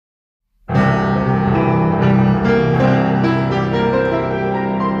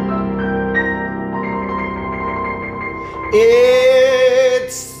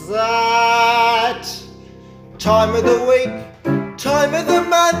time of the week, time of the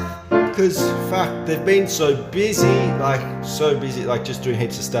month. Cause fuck, they've been so busy, like just doing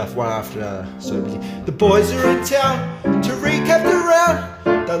heaps of stuff one after another, so busy. The boys are in town to recap the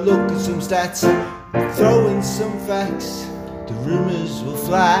round. They'll look at some stats, throw in some facts. The rumours will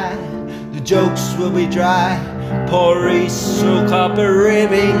fly, the jokes will be dry. Poor Reese will cop a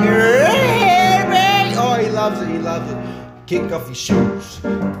ribbing. Oh, he loves it. Kick off your shoes,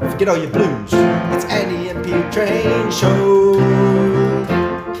 forget all your blues. It's Andy and Pete Train Show.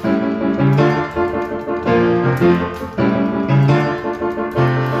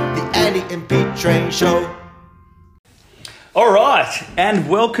 The Andy and Pete Train Show. All right, and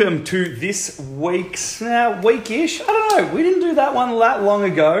welcome to this week's weekish. I don't know. We didn't do that one that long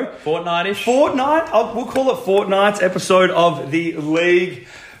ago. Fortnight-ish. We'll call it fortnight's episode of the league.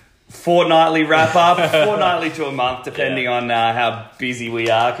 Fortnightly wrap up, fortnightly to a month, depending on how busy we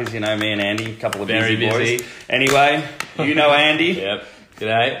are. Because me and Andy, a couple of Very busy busy. boys. Anyway, you know Andy. Yep.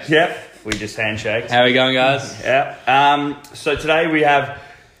 G'day. Yep. We just handshaked. How are we going, guys? Yeah. So today we have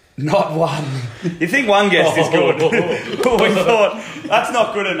not one. You think one guest is good? We thought that's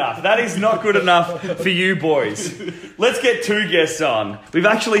not good enough. That is not good enough for you boys. Let's get two guests on. We've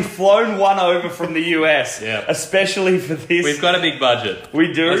actually flown one over from the US, especially for this. We've got a big budget.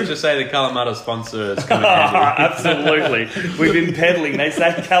 We do. Let's just say the Kalamata sponsor is coming handy. Absolutely. We've been peddling. They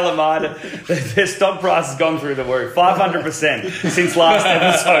say Kalamata, their stock price has gone through the roof. 500% since last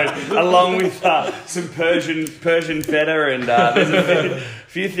episode, along with some Persian feta, and there's a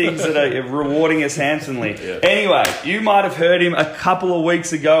few things that are rewarding us handsomely. Yeah. Anyway, you might have heard him a couple of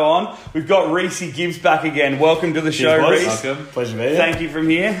weeks ago on. We've got Reese Gibbs back again. Welcome to the show, Reese. Welcome. Pleasure to be here. Thank you from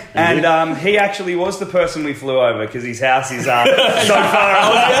here. And he actually was the person we flew over because his house is so far. I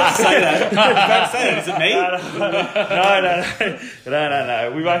was about to say that. Is it me?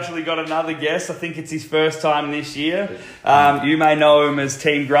 No. We've actually got another guest. I think it's his first time this year. You may know him as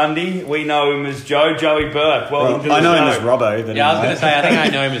Team Grundy. We know him as Joey Burke. Welcome to the show. I know him as Robbo. Yeah, I was going to say, I think I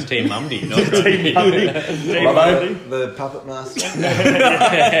know him as Team Mumdy. Not Team Mumdy. Robbo, the puppet master.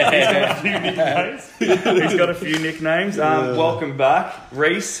 He's got a few nicknames. Welcome back,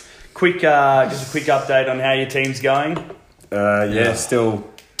 Reese. Just a quick update on how your team's going. Still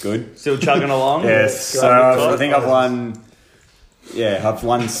good. Still chugging along. Yes. So I think I've won. Yeah, I've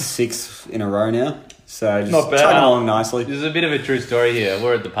won 6 in a row now. So just not bad. chugging along nicely. There's a bit of a true story here.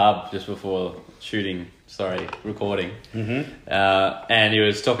 We're at the pub just before recording. Mm-hmm. And he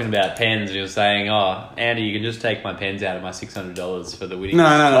was talking about pens, and he was saying, "Oh, Andy, you can just take my pens out of my $600 for the winning." No.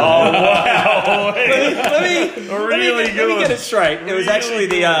 Oh wow! Let me get it straight. It was Really actually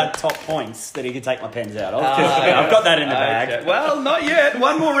good. the top points that he could take my pens out of. I've got that in the bag. Okay. Well, not yet.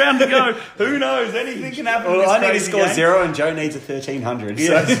 One more round to go. Who knows? Anything can happen. Well, I need to crazy score game. 0, and Joe needs a 1300.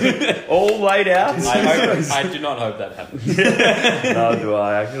 Yes. So. All laid out. I do not hope that happens. No, do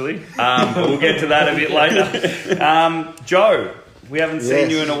I actually? But we'll get to that a bit later. Joe, we haven't seen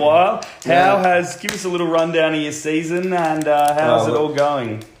you in a while. Give us a little rundown of your season, and how's it all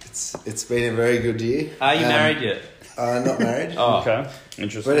going? It's been a very good year. Are you married yet? Not married. Oh, okay,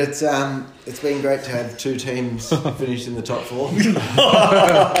 interesting. But it's been great to have 2 teams finish in the top 4.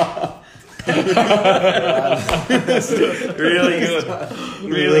 Really good.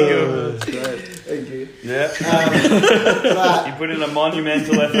 Great. Thank you. Yeah. You put in a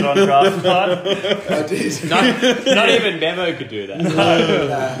monumental effort on draft night. I did. Not even Memo could do that.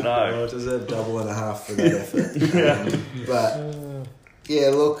 No. No. I deserve double and a half for that effort. But yeah,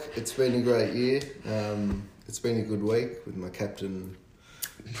 look, it's been a great year. It's been a good week with my captain,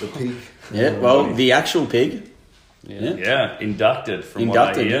 the pig. Yeah. Well, the actual pig. Yeah, inducted from what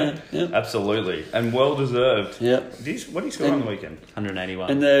I hear. Yeah. Absolutely. And well deserved. Yeah. What did he score on the weekend? 181.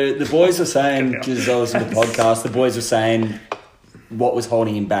 And the boys were saying, because I was in the podcast, the boys were saying what was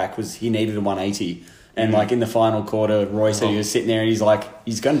holding him back was he needed a 180. And like in the final quarter, Roy said he was sitting there and he's like,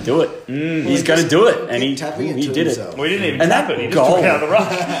 he's going to do it. He's going to do it. And he did himself. it. We didn't even And tap that it. He just goal, took it out of the rush.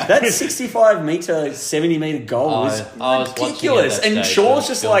 that 65-metre, 70-metre goal was I was watching ridiculous. it that And stage. Shaw's It was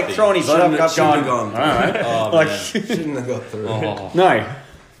just like filthy. throwing his leg up, Shouldn't going, have gone. all right. Oh, Like, man. Shouldn't have got through. Oh. no.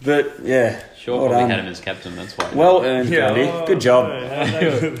 But, yeah. Sure, well probably done. had him as captain, that's why. Well earned, Grundy. Good job.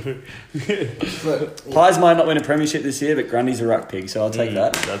 But Pies might not win a premiership this year, but Grundy's a ruck pig, so I'll take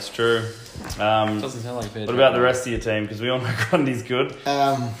that. That's true. Doesn't sound like fair. What about the rest of your team? Because we all know Grundy's good.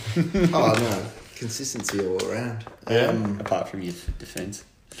 oh no, consistency all around. Apart from your defence.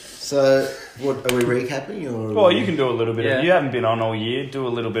 So, what, are we recapping or? Well, you can do a little bit of... You haven't been on all year. Do a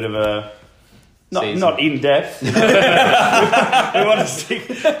little bit of a... What are you going to do? Yeah. What are you going to do? season. Not in depth. We want to stick.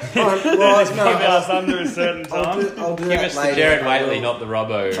 Well, Keep us under a certain time. I'll do Give that us the later. Jared Waitley, not the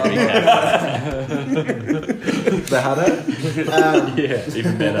Robbo recap. The Hudder. Yeah,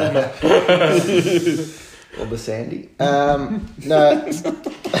 even better. Or the Sandy. No.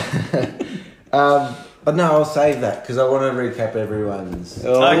 But no, I'll save that because I want to recap everyone's.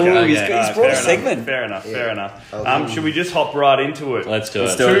 Okay, he's brought a segment. Fair enough. I'll Should we just hop right into it? Let's do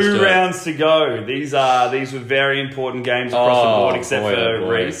it. Two rounds to go. These were very important games across the board, except for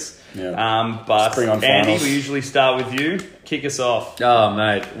Reese. Yeah. But Spring on Andy, finals. we usually start with you. Kick us off. Oh,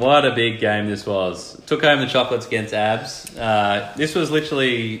 mate, what a big game this was. Took home the chocolates against Abs. This was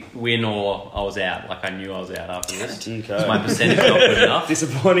literally win or I was out. Like, I knew I was out after this. Okay. My percentage not good enough.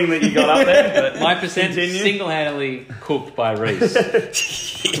 Disappointing that you got up there, but My percentage single-handedly cooked by Reese.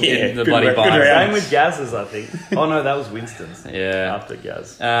 In the good bloody round. bye. Same with Gaz's, I think. Oh no, that was Winston's. Yeah. After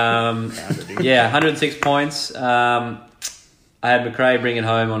Gaz. Yeah, 106 points. I had McRae bring it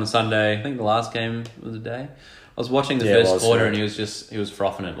home on a Sunday. I think the last game of the day. I was watching the first quarter and he was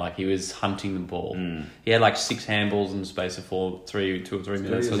frothing it. Like, he was hunting the ball. He had like 6 handballs in the space of 2 or 3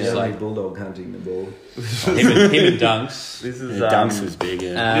 minutes. So it was like Bulldog hunting the ball. him and Dunks. This is Dunks was big,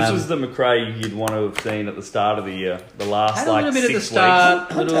 yeah. this was the McRae you'd want to have seen at the start of the year. The last Had a little bit 6 at the weeks.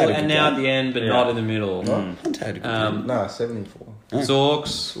 start, Hunt had a and good now game. at the end, but Yeah. not in the middle. Hunt had a good game. No, 74.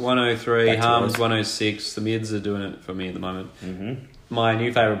 Zorks 103, Back to Harms us. 106. The mids are doing it for me at the moment. My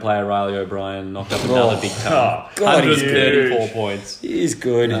new favourite player, Riley O'Brien, knocked up another big ton. God, he's 134 points. He's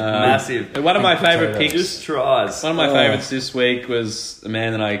good. Massive. One of my favourite picks. Just tries. One of my favourites this week was the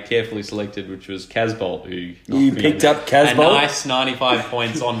man that I carefully selected, which was Casbolt, who You knocked me picked in. up Casbolt? A nice 95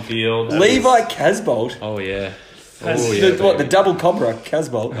 points on field. Levi Casbolt. Oh yeah. That's- Oh yeah. The double Cobra,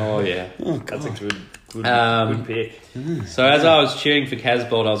 Casbolt. Oh yeah. Oh, That's a God. good pick. So as I was cheering for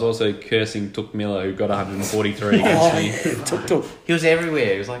Casbolt, I was also cursing Took Miller, who got 143 against me. Tuk. He was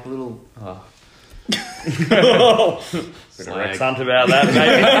everywhere. He was like a little. Oh. Rex Hunt about that,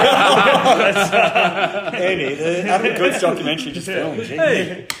 maybe. Andy, the Adam Goods documentary just filmed.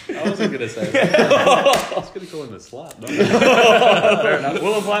 Hey, I wasn't gonna say that. I was gonna call him a slut. Fair enough.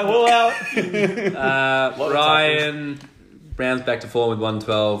 Will out. Ryan Brown's back to form with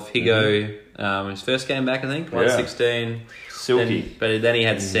 112. Higo, his first game back, I think, 116. Silky. But then he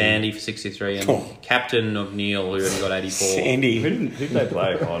had Sandy for 63 and Captain O'Neill, who only got 84. Sandy. Who did they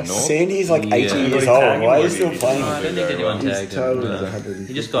play? Oh, North? Sandy's like 80 Yeah. years Tag old. him, Why are or you still did he playing I him? don't think anyone His tagged total him. is No. 100.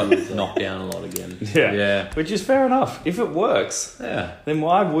 He just got knocked down a lot again. Yeah. Which is fair enough. If it works, Yeah. then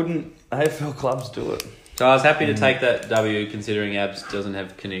why wouldn't AFL clubs do it? So I was happy to take that W, considering Abs doesn't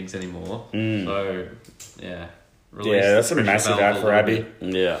have Knigs anymore. So, yeah. Release Yeah, that's the a pressure massive valve out a for little Abby.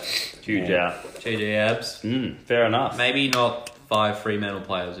 bit. Yeah. Huge out. GG Abs. Fair enough. Maybe not 5 Fremantle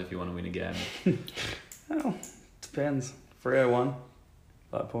players if you want to win a game. Well, depends. 301.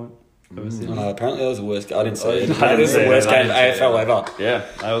 5 point. Apparently that was the worst game. I didn't say it. I didn't That was say the it. worst I game of didn't say AFL ever. Yeah,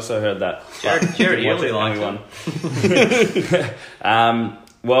 I also heard that. Jared Watch Healy it, liked anyone.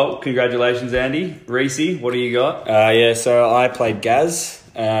 Well, congratulations, Andy. Reese, what do you got? Yeah, so I played Gaz,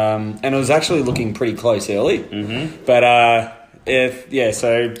 and it was actually looking pretty close early. But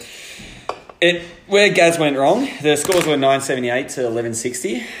where Gaz went wrong, the scores were 978 to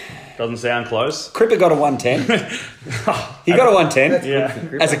 1160. Doesn't sound close. Cripper got a 110. He got a 110 Yeah.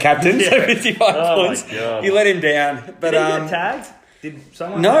 as a captain, so 55 Oh my points. God. He let him down. But Did he get tagged? Did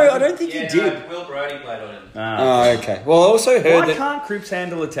someone? no, I don't think he did. Will Brody played on him. Oh, okay. Well, I also heard Why that. can't Cripps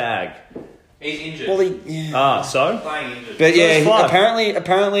handle a tag? He's injured. Well, So? playing injured. but yeah, it's fine.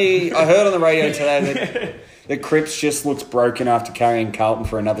 apparently, I heard on the radio today that Cripps just looks broken after carrying Carlton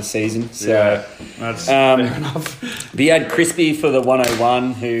for another season. So, That's fair enough. but he had Crispy for the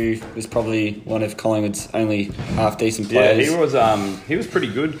 101, who was probably one of Collingwood's only half decent Yeah, players. he was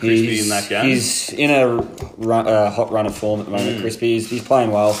pretty good, Crispy, in that game. He's in a hot run of form at the moment. Crispy, he's playing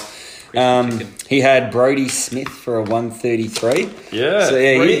well. He had Brody Smith for a 133. Yeah, so,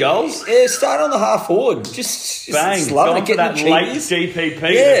 3 goals. Yeah, start on the half forward. Just Bang, loving gone it, for that getting late the cheapies.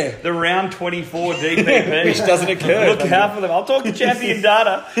 DPP. Yeah. The round 24 DPP. Which doesn't occur. Look out for them. I'll talk to champion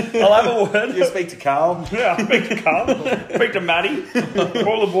data. I'll have a word. You speak to Carl. Yeah, I'll speak to Carl. Speak to Matty.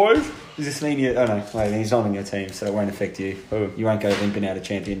 All the boys. Does this mean you? Oh no, wait, he's not on your team, so it won't affect you. Who? You won't go limping out of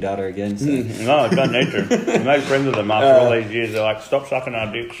champion data again. So. No, I don't need to. I made friends with them after all these years. They're like, stop sucking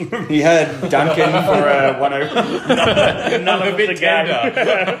our dicks. He had Duncan for a 100. None of it's a game.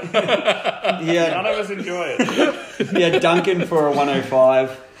 Yeah, None of us enjoy it. he had Duncan for a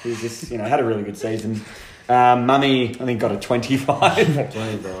 105. Who just had a really good season. Mummy, I think, got a 25.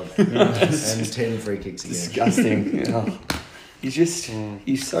 25. And 10 free kicks again. Disgusting. Oh.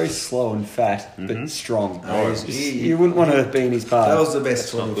 he's so slow and fat, but strong. He- You wouldn't want to be in his path. That was the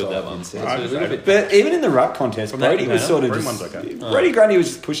best Not 25 good, that one. minutes. It's a little bit. But even in the ruck contest, Brody was sort of Brody just... one's okay. Brody Grundy was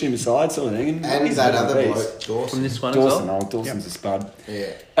just pushing him aside sort of thing. And he's that a other beast. bloke, Dawson. From this one Dawson, as well. Dawson's a spud.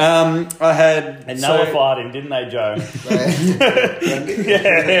 Yeah. I had... And nullified him, didn't they, Joe?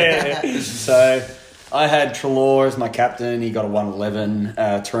 So I had Treloar as my captain. He got a 111.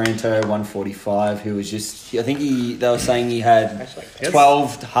 Taranto 145. Who was just... I think they were saying he had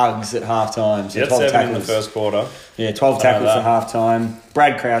 12 hugs at half time. So He had 12 7 in tackles. the first quarter. Yeah, 12 tackles that. for half time.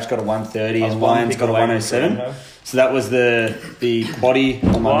 Brad Crouch got a 130 and Lyons got a 107. So that was the quaddie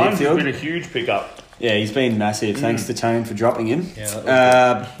on my Lyons has midfield. been a huge pickup. Yeah, he's been massive. Thanks to Tone for dropping him.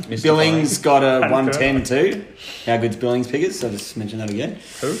 Yeah, Billings got a 110 too. How good's Billings Pickers? I'll just mention that again.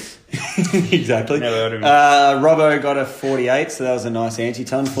 Who? Exactly. Never heard of him. Robbo got a 48, so that was a nice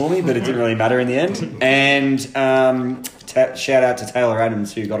anti-ton for me, but it didn't really matter in the end. And shout out to Taylor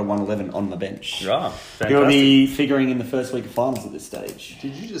Adams, who got a 111 on the bench. Right. He'll be figuring in the first week of finals at this stage.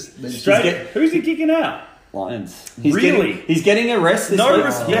 Did you just mention Straight, who's he kicking out? Lions. Really? He's getting a rest this No week.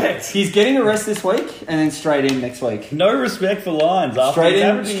 respect. He's getting a rest this week and then straight in next week. No respect for Lions. After he's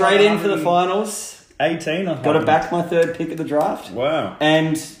Straight averaging in for the finals. 18, I think. Got to back my third pick of the draft. Wow.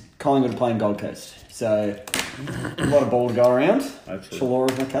 And Collingwood playing Gold Coast. So, a lot of ball to go around. Absolutely.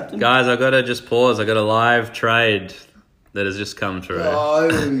 Treloar is my captain. Guys, I got to just pause. I got a live trade that has just come through Oh,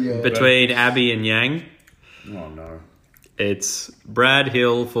 yeah. between Abby and Yang. Oh, no. It's Brad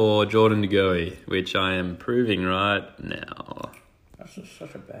Hill for Jordan DeGoey, which I am proving right now. That's just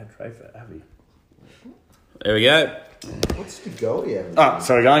such a bad trade for Abby. There we go. What's the goal here? Oh,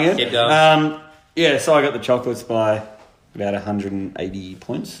 sorry, going again? Keep going. Yeah, so I got the chocolates by about 180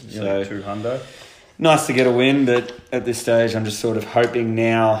 points. So 200. nice to get a win, but at this stage, I'm just sort of hoping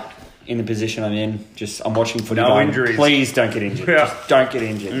now in the position I'm in. I'm watching footy. No going, injuries. Please don't get injured. Yeah. Just don't get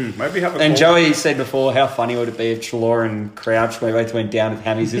injured. Maybe have a And call. Joey said before, how funny would it be if Treloar and Crouch both went down with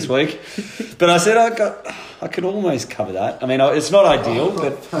hammies this week? But I said I could almost cover that. I mean, it's not ideal,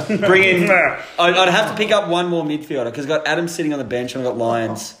 but bring in... I'd have to pick up one more midfielder because I've got Adams sitting on the bench and I've got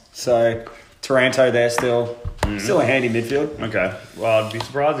Lyons. So, Taranto there still. Still a handy midfield. Okay. Well, I'd be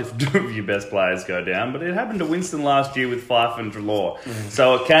surprised if 2 of your best players go down, but it happened to Winston last year with Fife and Treloar.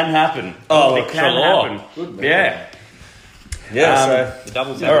 So it can happen. Oh, it can Treloar. happen. Yeah. Yeah, The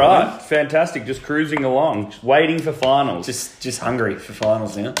doubles. All right. Fantastic. Just cruising along. Just waiting for finals. Just hungry for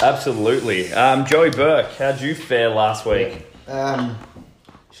finals now. Absolutely. Joey Burke, how'd you fare last week?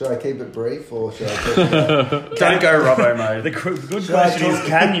 Should I keep it brief or should I talk about Don't go Robbo mode. The good Should I question is, talk-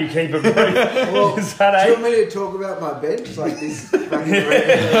 can you keep it brief? Well, Is that do you eight? want me to talk about my bench like this back in the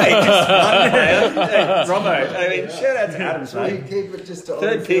Hey, Robbo. I mean, shout out to Adams, Should we mate. keep it just to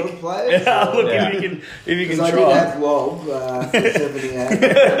Third on-field pick. players? Look, Yeah. if you can Because I did try. have Lob for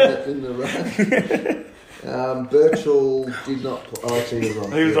 78 in the run. Birchall did not play. Oh, actually, he was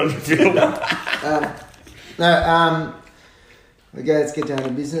on. He was on your field. Okay, let's get down to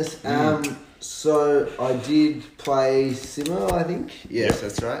business. So I did play Simo, I think. Yes,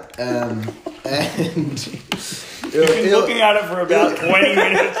 that's right. And You've been looking at it for about 20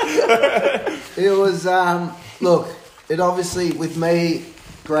 minutes. it was look. It obviously with me,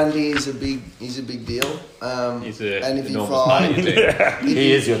 Grundy is a big deal. He's a and if he enormous part of your fires, team.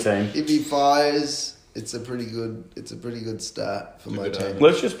 He is your team. if he fires, it's a pretty good start for my team.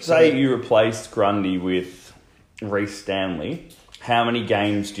 Let's just say you replaced Grundy with Reece Stanley. How many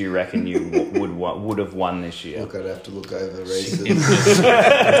games do you reckon you would have won this year? Look, I'd have to look over Reese's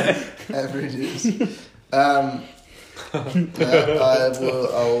averages. I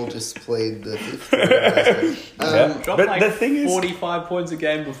will just plead the fifth. Dropped But like the thing is- 45 points a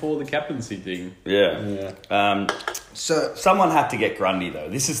game before the captaincy thing. Yeah. So Someone had to get Grundy though.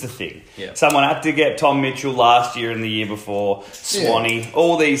 This is the thing. Yeah. Someone had to get Tom Mitchell last year and the year before. Swanee.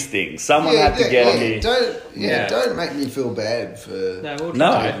 All these things. Someone had to get him. Don't make me feel bad for. We'll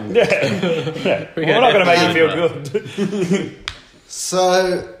No. try. Yeah. We're not going to make you feel good.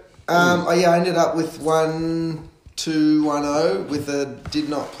 So I ended up with 1-2-1-0 with a did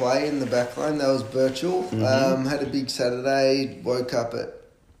not play in the back line. That was Birchall. Had a big Saturday. Woke up at.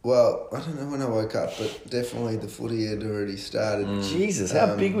 Well, I don't know when I woke up, but definitely the footy had already started. Jesus,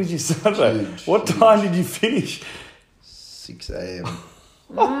 how big was your Saturday? huge, What time did you finish? 6 a.m.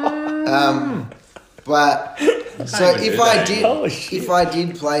 But so Holy shit. if I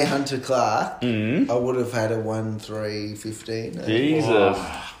did play Hunter Clark, I would have had a 1-3-15. Jesus. Would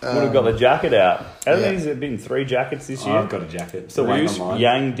have got the jacket out. Has there been 3 jackets this year? I've got a jacket. So Waiting Yang online.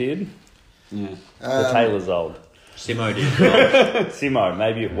 Yang did. Yeah. The Taylor's old. Simo did. Simo,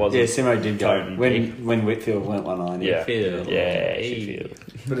 maybe it wasn't. Yeah, Simo did go Tony when Whitfield went 190. Yeah, Sheffield. Sheffield.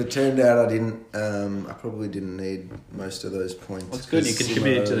 But it turned out I probably didn't need most of those points. That's good. You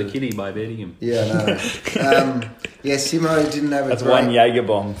contributed to the kitty by beating him. Yeah, no. Simo didn't have a That's great... one Jaeger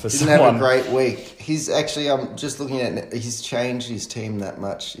bomb for Didn't someone. have a great week. He's actually, I'm just looking at, he's changed his team that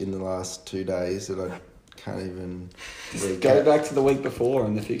much in the last 2 days that I can't even Go back to the week before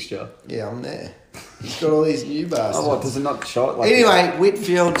in the fixture. Yeah, I'm there. He's got all these new bastards. Oh, what, does it not shot? Like Anyway,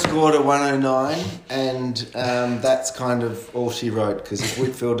 Whitfield scored a 109, and that's kind of all she wrote, because if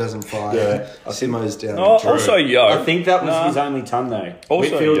Whitfield doesn't fire, Simo's down. Oh, the draw. also Yo. I think that was his only ton, though.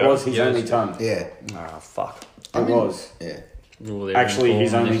 Also, Whitfield yeah. was his Yes. only ton. Yeah. Ah, fuck. It was. Yeah. Actually,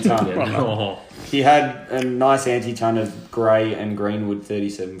 his only ton. Oh. He had a nice anti-ton of Gray and Greenwood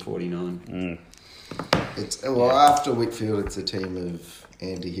 37.49. After Whitfield, it's a team of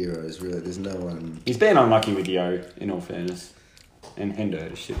anti-heroes, really. There's no one... He's been unlucky with Yo, in all fairness. And Hendo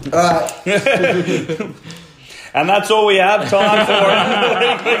had a shit. And that's all we have time for.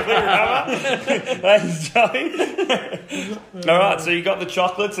 Thanks, Joey. All right, so you got the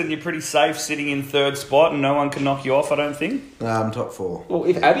chocolates and you're pretty safe sitting in third spot and no one can knock you off, I don't think. No, I'm top 4. Well,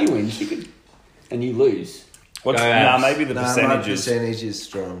 if Abby wins, you could... And you lose. Maybe the My percentages. percentage is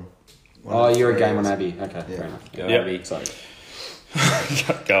strong. Oh, you're a game on Abby. Okay, fair enough. Go Yep. Abby. Sorry.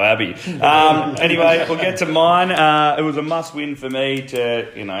 Go Abby. Anyway, we'll get to mine. It was a must-win for me to,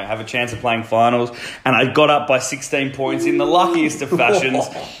 have a chance of playing finals, and I got up by 16 points in the luckiest of fashions,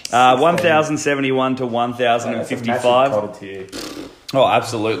 1,071 to 1,055. Oh,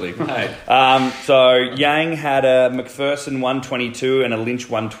 absolutely. Right. So Yang had a McPherson 122 and a Lynch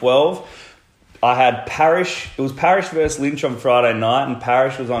 112. I had Parrish. It was Parrish versus Lynch on Friday night, and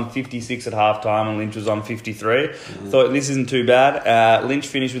Parrish was on 56 at halftime, and Lynch was on 53. Thought this isn't too bad. Lynch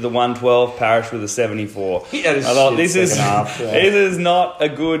finished with a 112, Parrish with a 74. I thought this is not a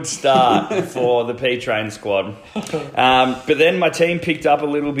good start for the P Train squad. But then my team picked up a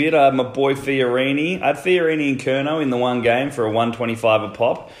little bit. My boy Fiorini. I had Fiorini and Kerno in the one game for a 125 a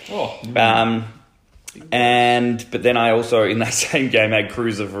pop. But then I also in that same game had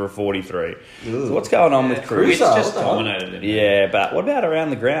Cruiser for a 43. So what's going on with Cruiser? It's just dominated him. Yeah, but what about around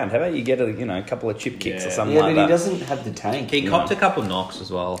the ground? How about you get a couple of chip kicks or something Yeah, like but that? he doesn't have the tank. He copped a couple knocks as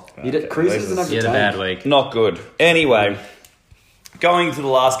well. Cruise doesn't have He the had a tank. bad week. Not good. Anyway, going into the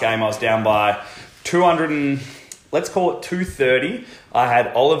last game, I was down by 200 let's call it 230. I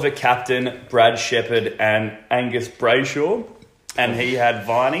had Oliver Captain, Brad Shepherd, and Angus Brayshaw, and he had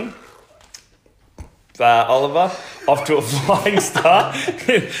Viney. Oliver off to a flying start.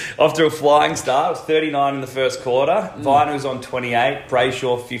 It was 39 in the first quarter. Viney was on 28,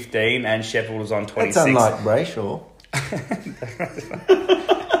 Brayshaw 15, and Shepherd was on 26. That's unlike Brayshaw.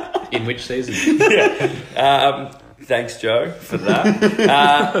 In which season? Thanks, Joe, for that.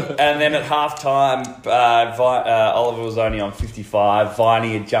 And then at halftime, Oliver was only on 55.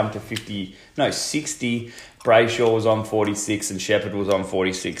 Viney had jumped to 60. Brayshaw was on 46 and Shepherd was on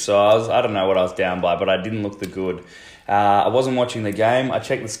 46. So I don't know what I was down by, but I didn't look the good. I wasn't watching the game. I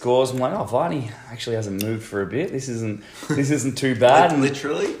checked the scores. I'm like, Viney actually hasn't moved for a bit. This isn't too bad. Like,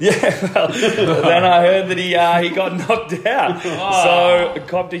 literally? Yeah. Well, then I heard that he got knocked out. So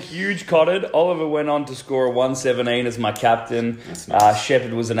copped a huge cotted. Oliver went on to score a 117 as my captain. Nice.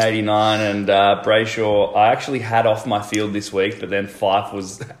 Shepherd was an 89 and Brayshaw I actually had off my field this week, but then Fife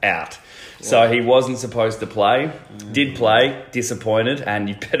was out. So he wasn't supposed to play. Did play, disappointed, and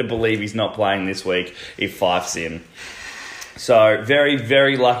you better believe he's not playing this week if Fife's in. So very,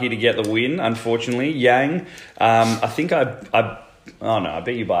 very lucky to get the win, unfortunately. Yang, I think I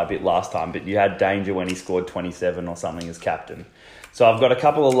beat you by a bit last time, but you had danger when he scored 27 or something as captain. So I've got a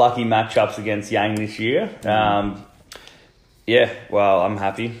couple of lucky matchups against Yang this year. I'm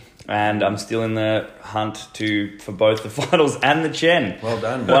happy. And I'm still in the hunt for both the finals and the Chen. Well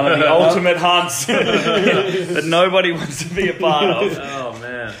done. One of the ultimate hunts that nobody wants to be a part of. Oh,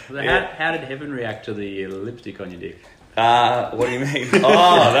 man. How did Heaven react to the lipstick on your dick? What do you mean?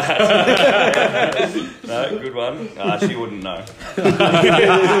 Oh, that. No, good one. She wouldn't know.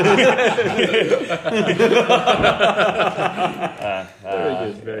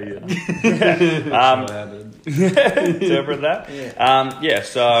 Very good. Interpret that.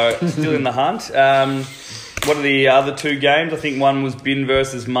 So still in the hunt. What are the other two games? I think one was Bin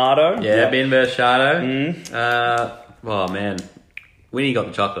versus Mardo. Yeah, Bin versus Shardo. Oh, man. Winnie got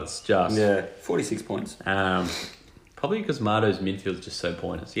the chocolates, just. Yeah, 46 points. Probably because Mardo's midfield's just so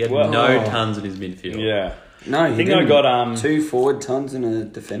pointless. He had no tons in his midfield. Yeah. No, I think I got 2 forward tons and a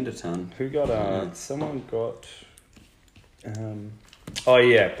defender ton. Who got someone got Oh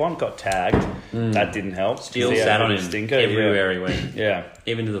yeah, Bont got tagged. That didn't help. Steele He had sat a on bit him of stinker, everywhere he went. Yeah.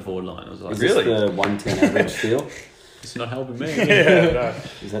 Even to the forward line. It was like, Is Really? this the 110 average Steele? it's not helping me. Yeah. No.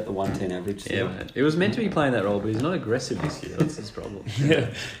 Is that the 110 average Yeah, Steele? man. It was meant to be playing that role, but he's not aggressive this year. That's his problem.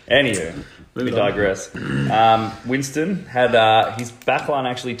 Anywho, we Moving on. digress. Winston had his backline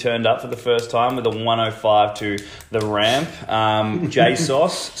actually turned up for the first time with a 105 to the ramp. J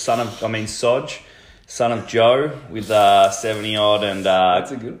Sauce, Sodge, son of Joe, with 70 odd, and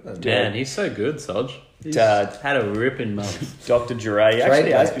That's a good one. Man, he's so good, Sodge. He's Dad. had a ripping month. Dr. Duray actually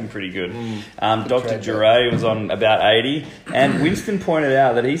Trade has bait. been pretty good. Dr. trade Duray was on about 80, and Winston pointed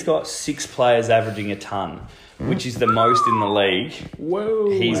out that he's got 6 players averaging a ton, which is the most in the league. Whoa.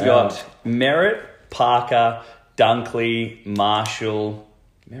 He's got Merritt, Parker, Dunkley, Marshall.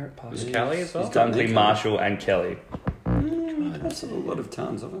 Merritt, Parker, Was Kelly as well? Dunkley, Marshall, and Kelly. That's a lot of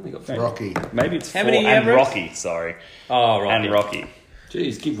tons. I've only got 4. Rocky. Maybe it's How 4, many and average? Rocky. Sorry, Oh, right. and Rocky.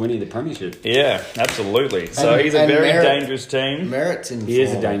 Jeez, give Winnie the premiership. Yeah, absolutely. So And- he's a and very Merritt. dangerous team. Merritt's in He is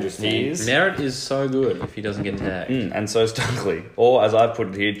a form. dangerous He team. is. Merritt is so good if he doesn't get tagged. And so is Dunkley, or as I put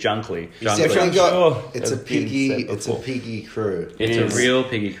it here, Junkley. He's definitely got. Sure, It's a has been piggy. said It's a before. piggy crew. It's is. a real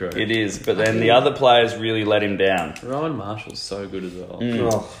piggy crow. It is, but then the other players really let him down. Rowan Marshall's so good as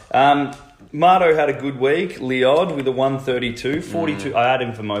well. Oh, Marto had a good week. Leod with a 132, 42. I had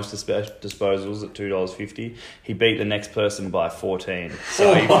him for most disposals at $2.50. He beat the next person by 14.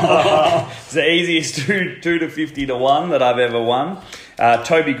 So it's the easiest 2 to 50 to 1 that I've ever won.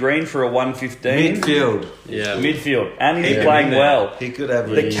 Toby Green for a 115. midfield. Yeah. Midfield. And he's Yeah, playing in there. well. He could have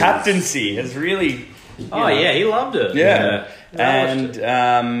The captaincy has really... Oh, yeah, he loved it. Yeah. I watched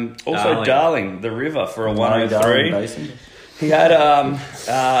And also Darling, the River, for a 103. Basin. He had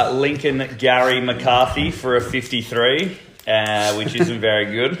Lincoln Gary McCarthy for a 53, which isn't very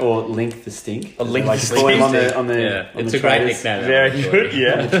good. Or Link the Stink. A Link Like the call him Stink. on the Yeah, on it's the a great traders. nickname. Very good,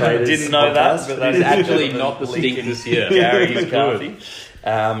 yeah. Traders Didn't know that, podcast. but that He's is actually not the stink this year. Gary He's McCarthy.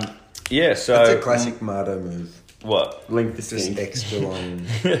 Yeah, so That's a classic Mardo move. what? Link the Just Stink. extra long.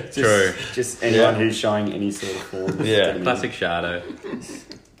 True. Just anyone who's showing any sort of form. Yeah. Classic Shadow.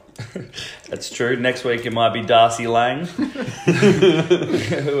 That's true. Next week it might be Darcy Lang.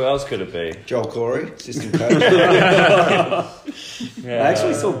 Who else could it be? Joel Corey, assistant coach. I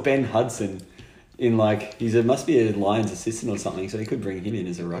actually saw Ben Hudson in must be a Lions assistant or something, so he could bring him in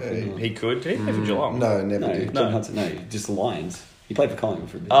as a ruckman. He could. He played for Geelong. No, never No, did. Ben Hudson, no, just Lions. He played for Collingwood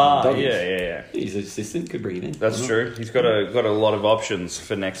for a bit. Ah, Doggies. yeah. He's an assistant, could bring him in. That's Why not? true. He's got a lot of options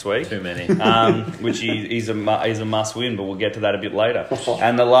for next week. Too many. Which he's a must win, but we'll get to that a bit later.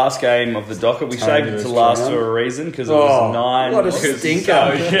 And the last game of the docket, we saved it to last for a reason because it was 9. what a because- stinker.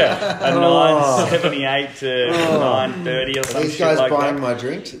 Yeah, a 9.78 to 9.30 or something. These guys like buying that. my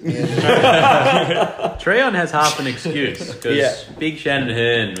drink? Yeah. Treon has half an excuse because Yeah. Big Shannon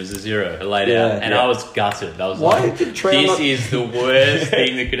Hearn was a 0 laid Yeah, out, and yeah. I was gutted. I was Why like, did Treon this not- is the worst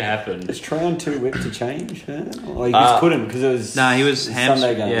thing that could happen. Is Trayon too whipped to change? Or he just couldn't because it was No, he was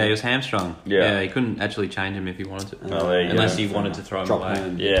Sunday game. Yeah, he was hamstrung. Yeah. He couldn't actually change him if he wanted to, Oh, there you unless go. he wanted to throw him Drop away.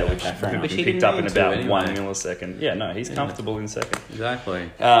 home. Yeah, which Okay, fair enough. Which he picked didn't up in need to about anyway. 1 millisecond. Yeah, no, he's comfortable in second. Exactly.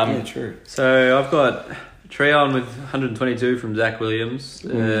 Yeah, true. So I've got Treon with 122 from Zach Williams,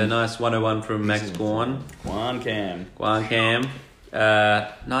 nice 101 from Max Guan Cam. Cam,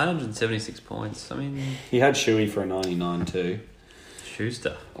 976 points. I mean, He had Shuey for a 99 too.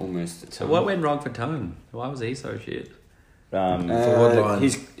 Schuster. Almost. a So ton. what went wrong for Tone? Why was he so shit? Forward line.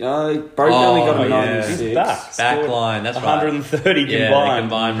 He's Broden only got a yeah. 96. He's back. Back line, that's 130 right. Yeah, combined. they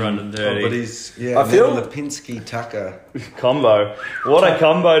combined for 130. But he's I feel- Lipinski Tucker. Combo. What a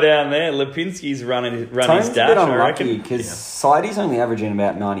combo down there. Lipinski's running his Tone's a dash, bit I unlucky reckon. because Sidey's only averaging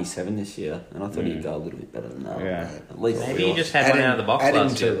about 97 this year, and I thought he'd go a little bit better than that. Yeah. At least. Maybe he just had one out of the box add him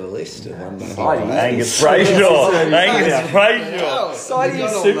last to year. the list of Sidey. Angus Brayshaw. Angus Brayshaw. Sidey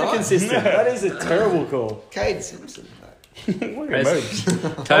is super consistent. That is a terrible call. Cade Simpson. Old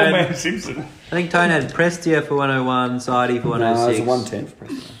Tone, man Simpson. I think Tone had Prestia for 101, Sidey for No, it's 106. a 110 for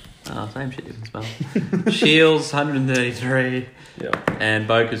Preston. Oh, same shit, different spell. Shields 133, Yeah. and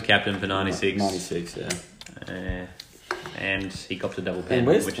Boker's captain for 96. 96, yeah. And he copped a double pen. And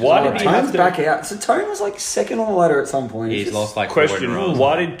where's Which is Why did great. he have Tone's to- back out. So Tone was like second on the ladder at some point. He's lost like Question: 4 in a row.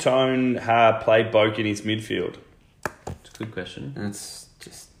 why did Tone play Boak in his midfield? It's a good question. It's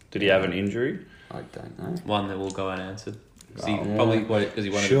just Did he have an injury? I don't know. One that will go unanswered. Because Oh, he yeah. probably because he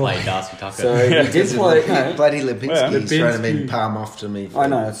wanted Sure. to play Darcy Tucker. So he did play. No, Bloody Lipinski's Yeah. trying to be palm off to me for I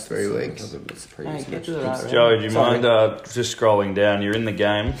know it's 3 weeks. It's the previous Hey, get match. to the right, right? Joe, do you Sorry. mind just scrolling down? You're in the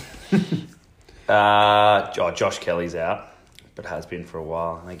game. Josh Kelly's out, but has been for a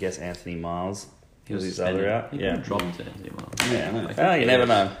while. And I guess Anthony Miles. Was his other out? He Yeah. dropped it. Well. Yeah, I know. Oh, you never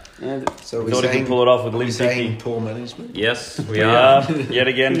know. So Thought he could pull it off with we're Lim saying Picky. poor management. Yes, we We are. are yet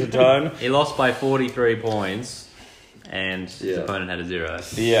again to Tone. He lost by 43 points, and his Yeah. opponent had a 0.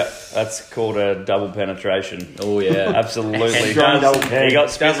 Yeah, that's called a double penetration. Oh yeah, Absolutely. Strong double pen. He got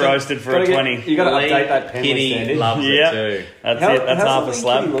spit Doesn't- roasted for a 20. You got to update that pen Kitty standard. loves Yeah. it too. That's it. That's half a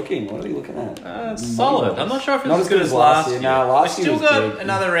slab. Looking? What are we looking at? It's solid. I'm not sure if it's Not as good as last year. No, last We've year still was got big.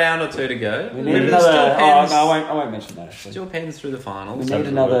 another round or 2 to go. We need There's another. still Oh, pens, no, I won't mention that. Actually. still pens through the We finals. need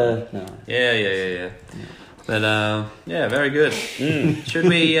another. No. Yeah. But yeah, very good. Should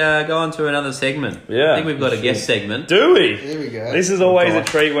we go on to another segment? Yeah. I think we've got a guest segment. Do we? Here we go. This is always a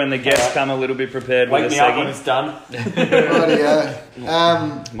treat when the guests come a little bit prepared Wake with a me up when segment. it's done.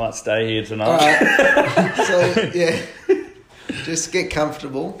 Rightio. Might stay here tonight. Alright. So, yeah. Just get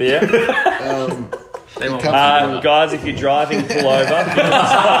comfortable. Yeah. They won't Guys, if you're driving, pull over.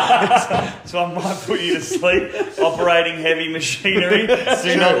 So I might put you to sleep. Operating heavy machinery.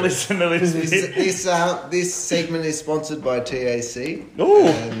 Do not listen to this bit. This segment is sponsored by TAC.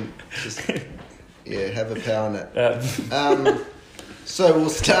 Ooh. Just, yeah, have a power nap. Uh, So we'll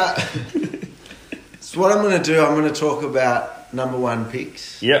start. So what I'm going to do, I'm going to talk about number 1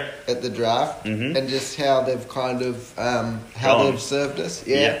 picks Yep. at the draft and just how they've kind of how Gone. they've served us.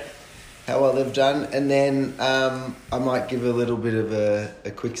 Yeah. How well they've done, and then I might give a little bit of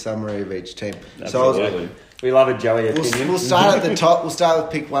a quick summary of each team. Absolutely. We love a Joey opinion. We'll start at the top. We'll start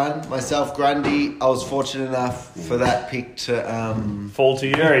with pick 1. Myself, Grundy. I was fortunate enough for that pick to, Fall to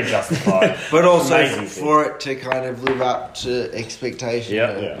you. Very justified. but also Amazing for it to kind of live up to expectation.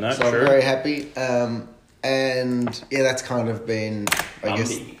 Yeah, no, so true. I'm very happy. And yeah, that's kind of been, I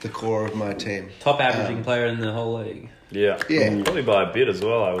guess, the core of my team. Top averaging player in the whole league. Yeah. Yeah. Probably by a bit as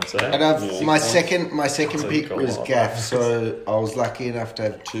well, I would say. And my second pick got a was lot. Gaff, so I was lucky enough to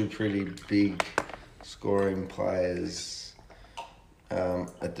have 2 pretty big scoring players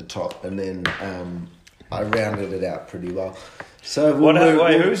at the top, and then I rounded it out pretty well. So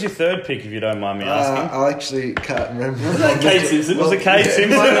Wait, who's your third pick, if you don't mind me asking? I actually can't remember. Was it Kate Simpson? I think it was Kate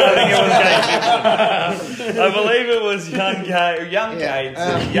Simpson. I believe it was young Yeah.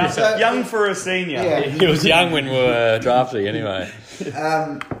 Kate. Young for a senior. Yeah. He was young when we were drafting, anyway.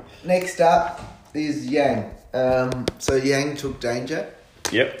 Next up is Yang. So Yang took Danger,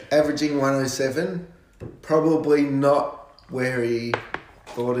 Yep. averaging 107. Probably not where he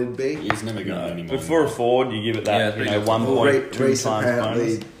thought it'd be. He's never going to anymore. But for a forward, you give it that, Yeah, 1.2 Reece times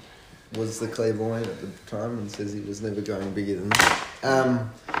apparently bonus. was the clairvoyant at the time and says he was never going bigger than that.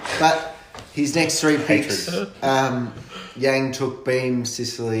 But his next 3 picks, Yang took Beam,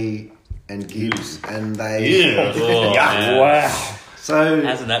 Sicily, and Gibbs, and they. Oh, man. Wow. So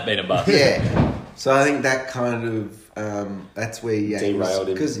Hasn't that been a bust? yeah, so I think that kind of that's where Yang Derailed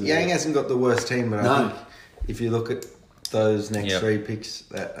him. because Yang hasn't got the worst team, but I think if you look at those next 3 picks,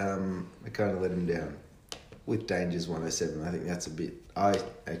 that it kind of let him down. With Danger's 107, I think that's a bit. I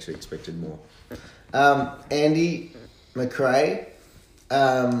actually expected more. Andy McRae,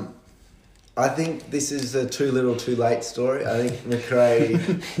 I think this is a too little, too late story. I think McRae,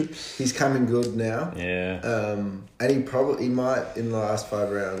 he's coming good now. Yeah. And he might in the last 5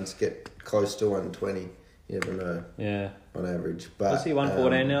 rounds get close to 120. You never know Yeah. on average. But Was he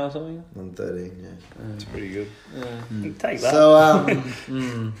 114 now or something? 113, yeah. It's pretty good. Take that. So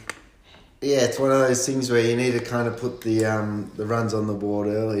yeah, it's one of those things where you need to kind of put the runs on the board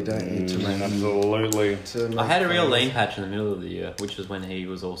early, don't you? To make Absolutely. I had a real lean patch in the middle of the year, which is when he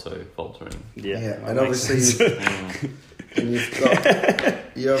was also faltering. Yeah. Yeah, that and makes obviously sense.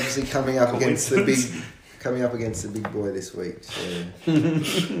 you're obviously coming up against the big boy this week. So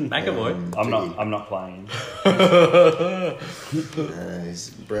McAvoy. I'm not playing. It's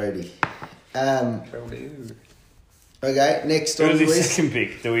Brody. Okay, next on Who's the his list. second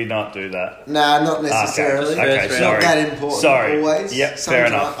pick? Do we not do that? Nah, not necessarily. Okay, It's sorry. not that important Sorry. always. Yep, fair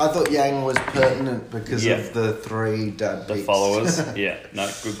enough. I thought Yang was pertinent because Yeah. of the 3 dud The picks. followers. Yeah, no,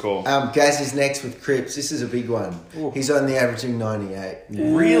 good call. Gaz is next with Cripps. This is a big one. He's only averaging 98.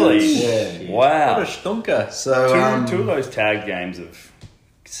 Really? Yeah. Wow. What a stunker. So Two of those tag games have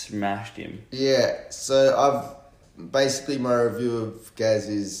smashed him. yeah, so I've basically my review of Gaz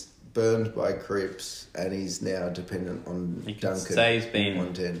is burned by Cripps, and he's now dependent on You can Duncan. say he's been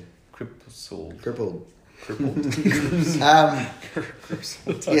 110. crippled. Crippled.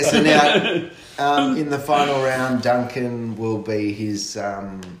 Yeah, so now in the final round, Duncan will be his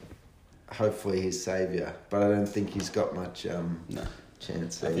hopefully his saviour, but I don't think he's got much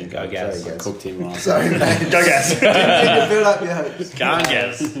chance there. Go Gaz. Sorry, Cooked him last. Sorry, mate. Go, guys. Didn't build up your hopes. Go on,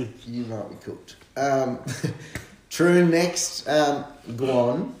 Gaz. You might be cooked. Troon next.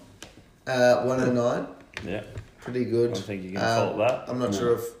 Guan. 109. Yeah. Pretty good. I don't think you can fault that. I'm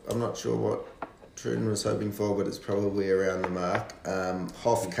not sure what Truden was hoping for, but it's probably around the mark.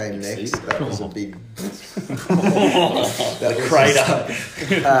 Hoff came next. That was a big Crater.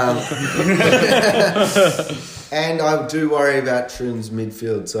 And I do worry about Troon's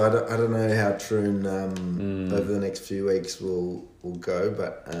midfield, so I don't know how Troon over the next few weeks will go,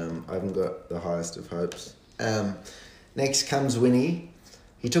 but I haven't got the highest of hopes. Next comes Winnie.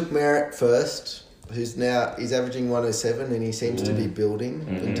 He took Merritt first, he's averaging 107, and he seems to be building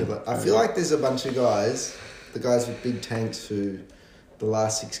into the. I feel like there's a bunch of guys, the guys with big tanks, who the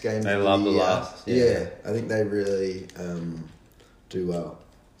last 6 games. They love the last. Yeah, I think they really do well.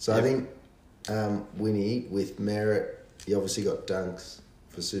 So I think Winnie with Merritt, he obviously got Dunks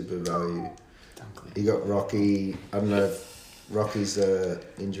for super value. He got Rocky. I don't know if Rocky's a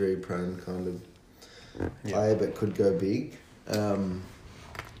injury prone kind of player, but could go big.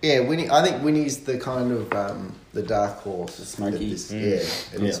 Winnie. I think Winnie's the kind of the dark horse. Smoky. At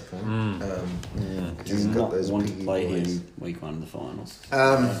this point. He's got those want to piggy play boys. him week 1 of the finals.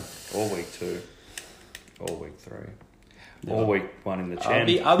 Or week 2. Or week 3. Or week 1 in the champ.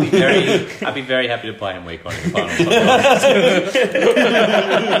 I'd be very happy to play him week 1 in the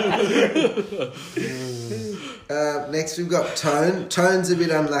finals. Next we've got Tone. Tone's a bit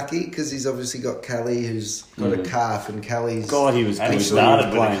unlucky because he's obviously got Callie, who's got a calf, and Callie's God, he was And he good. started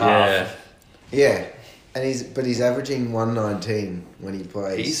with a Playing. calf. yeah, and he's averaging 119 when he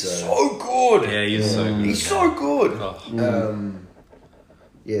plays. He's so so good. Yeah, he's so good. He's so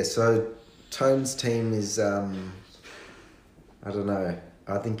good. So Tone's team is I don't know.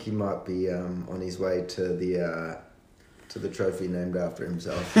 I think he might be on his way to the trophy named after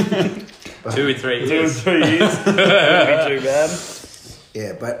himself. 2 or 3 2 or years. 3 years. Wouldn't be too bad.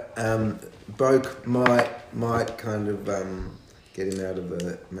 Yeah, but Boak might kind of get him out of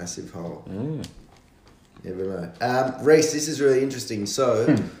a massive hole. Never know. Reece, this is really interesting.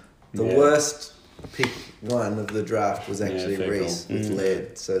 So the worst pick 1 of the draft was actually fair Reece with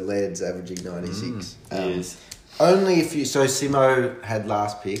Laird. So Laird's averaging 96. Yes. Only if you... So Simo had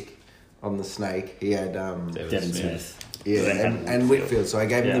last pick on the snake. He had... Devin Smith. Yeah, Then and Whitfield. So I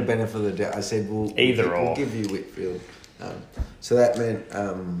gave him Yeah. the benefit of the doubt. I said, we'll or. give you Whitfield. So that meant,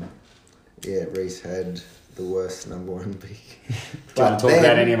 Reece had the worst number 1 pick. Do you want to talk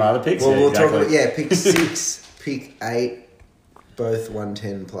about any of my other picks? Well, Yeah, we'll exactly. talk about, pick 6, pick 8, both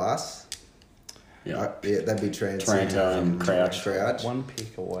 110 plus. Yeah. That'd be Taranto and Crouch. One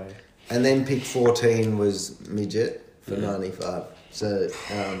pick away. And then pick 14 was Midget for 95. So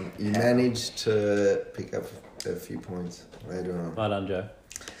you managed to pick up a few points later on. Well done, Joe.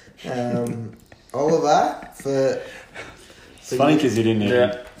 Oliver for... It's funny because you didn't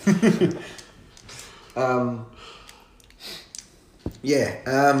even...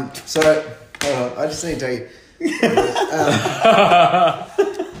 So, hold on, I just need to tell you.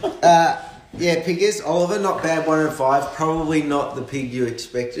 Piggers, Oliver, not bad, 105. Probably not the pig you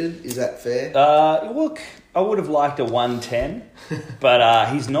expected. Is that fair? Look, I would have liked a 110, but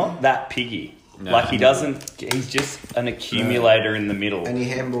he's not that piggy. No. Like, he's just an accumulator in the middle. And he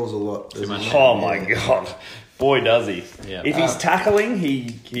handballs a lot. doesn't he? Oh my God. Boy, does he. Yeah. If he's tackling,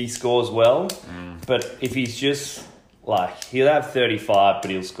 he scores well. But if he's just, like, he'll have 35,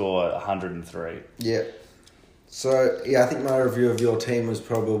 but he'll score 103. Yeah. So, I think my review of your team was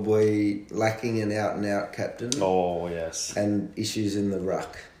probably lacking an out-and-out captain Oh, yes. and issues in the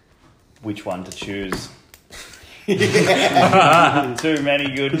ruck. Which one to choose? Too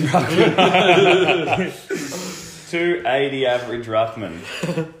many good ruckmen. 280 average ruckman.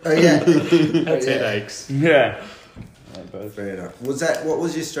 Oh, yeah. That's headaches. Yeah. Fair enough. What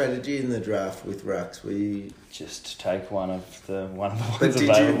was your strategy in the draft with rucks? Were you... Just take one of the ones But did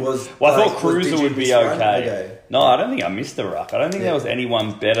you... available. Was, I like, thought Cruiser did you would be miss one? okay. No, I don't think I missed the ruck. I don't think there was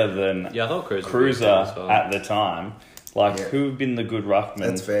anyone better than Yeah, I thought Cruiser Cruiser well. at the time. Like, Yeah. who had been the good ruckman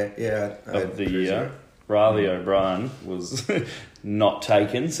That's fair. Yeah. I of had the Cruiser. year? Riley O'Brien was not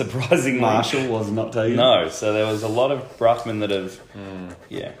taken, surprisingly. Marshall was not taken. No, so there was a lot of ruckmen that have...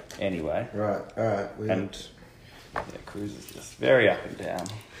 Yeah, anyway. Right. All right. And... Yeah, Cruiser's just very up and down.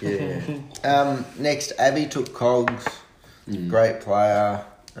 Yeah. Next, Abby took Cogs. Great player.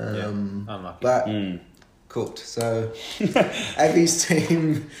 Unlucky. But cooked. So Abby's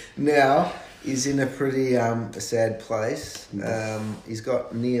team now is in a pretty sad place. He's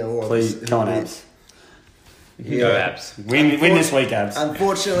got Neil. Please, who come on, is- Abs. Go Abs. Win this week, Abs.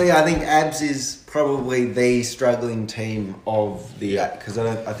 Unfortunately, I think Abs is probably the struggling team of the 8 because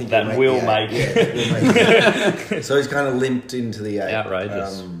I think That he'll will the make 8. Yeah, that will make it. So he's kind of limped into the 8.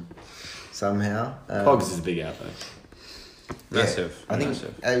 Outrageous. Somehow. Cogs is a big out, though. Massive. I think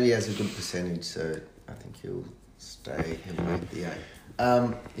massive. he has a good percentage, so I think he'll make the 8.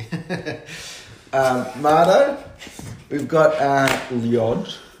 Mardo, we've got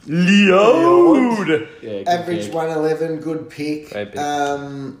Lyod. Leod. Yeah, good Average pick. 111, good pick. Great pick.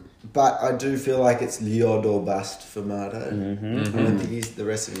 But I do feel like it's Lyod or bust for Mardo. Mm-hmm. I don't think the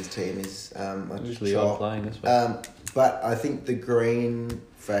rest of his team is much Usually chop. I'm playing this way. But I think the green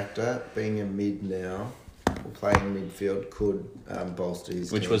factor, being a mid now, or playing midfield, could bolster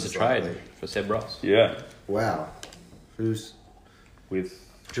his Which team was a slightly. trade for Seb Ross. Yeah. Wow. Who's... With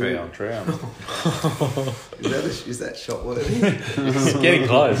Treon. Is that shot worthy? It's getting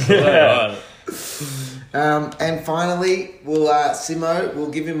close. Yeah. And finally, we'll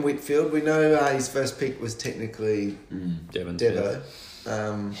give him Whitfield. We know his first pick was technically Devon Devo.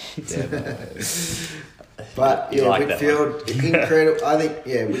 But You yeah, like that Whitfield, incredible. I think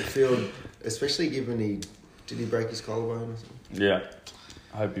Whitfield, especially given did he break his collarbone or something? Yeah.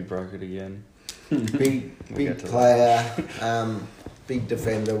 I hope he broke it again. Big get to player, big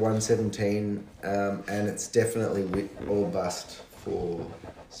defender, 117, and it's definitely wit or bust for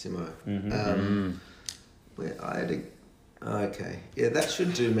Simo. Where I had that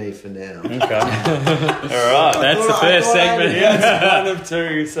should do me for now. Okay. All right. That's the first segment. Yeah, it's 1 of 2,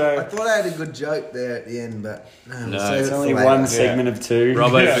 I so... thought I had a good joke there at the end, but No, save it's it Only for later. one segment of 2.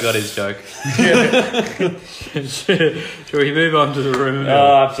 Robbo forgot his joke. Shall we move on to the room?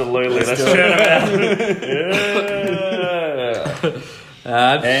 Oh, absolutely. Let's turn it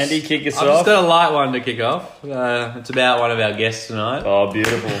out. Andy, kick us I've off. just got a light one to kick off. It's about one of our guests tonight. Oh,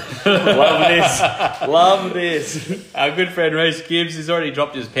 beautiful. Love this. Our good friend Reece Gibbs has already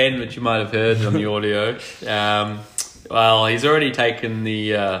dropped his pen, which you might have heard on the audio. Well, he's already taken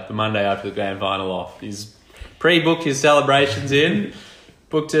the Monday after the grand final off. He's pre-booked his celebrations in,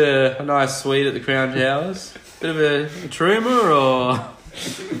 booked a nice suite at the Crown Towers. Bit of a troomer or...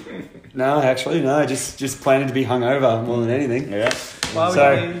 No, actually, no. Just planning to be hungover more than anything. Yeah. Why would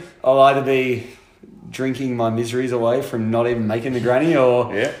So you... I'll either be drinking my miseries away from not even making the granny,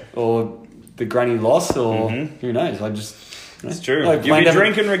 or the granny loss, or who knows. I just. It's true. I You'll plan be to have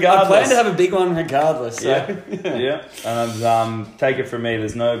drinking I regardless. plan to have a big one regardless. So. Yeah. And take it from me,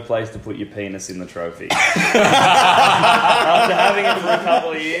 there's no place to put your penis in the trophy. After having it for a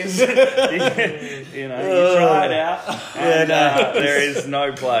couple of years, you try it out, and there is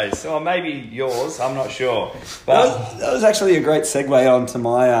no place. Or maybe yours, I'm not sure. But That was actually a great segue onto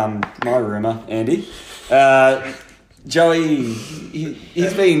my my rumour, Andy. Joey,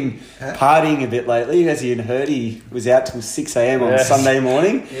 he's been partying a bit lately. As you heard, he was out till 6 a.m. on Sunday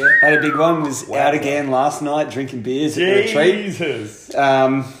morning. Yeah. Had a big one, was out again last night drinking beers at the retreat. Jesus.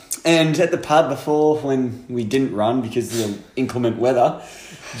 And at the pub before, when we didn't run because of the inclement weather,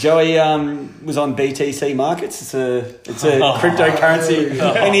 Joey was on BTC markets. It's a cryptocurrency,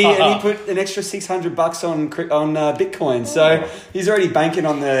 and he put an extra $600 on Bitcoin. So he's already banking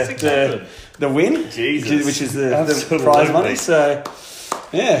on the win, Jesus. which is the Absolutely. prize money. So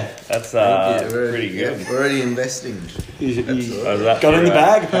yeah, That's pretty good. Yeah, we're already investing. he that got in the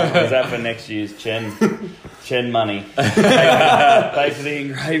bag. Is that for next year's Chen money? Pay for the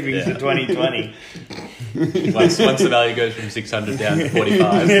engravings for 2020. Once the value goes from 600 down to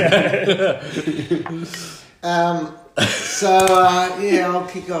 45. I'll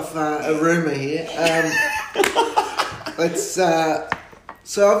kick off a rumour here.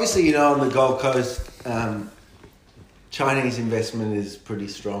 So obviously, on the Gold Coast, Chinese investment is pretty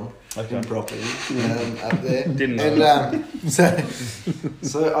strong in property up there. Didn't know. And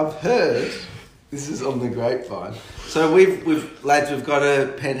so I've heard, this is on the grapevine. So we've got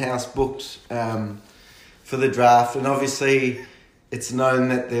a penthouse booked for the draft, and obviously it's known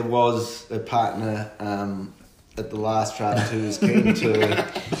that there was a partner at the last draft who was keen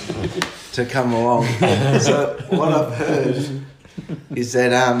to come along. So what I've heard is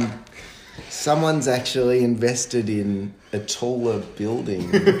that someone's actually invested in a taller building.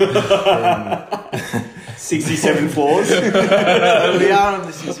 67 floors. We are on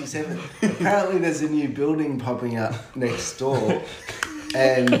the 67. Apparently there's a new building popping up next door.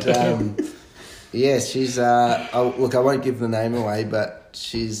 And she's look, I won't give the name away, but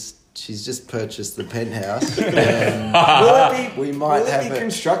she's just purchased the penthouse. And Will might have it be it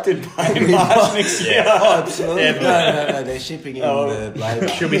constructed by March next year? Oh, absolutely. No, they're shipping in the labour.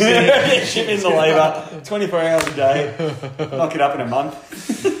 She'll be sitting... Shipping the labour, 24 hours a day, knock it up in a month.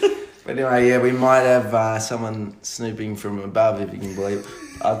 But anyway, we might have someone snooping from above, if you can believe.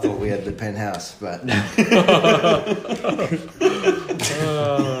 I thought we had the penthouse, but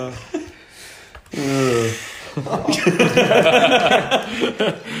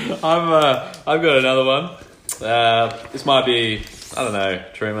I've got another one. This might be, I don't know,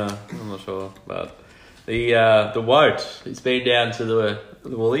 Truma. I'm not sure, but the Woat. He's been down to the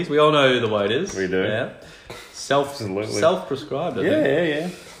Woolies. We all know who the Woat is. We do. Yeah. Absolutely. Self-prescribed. I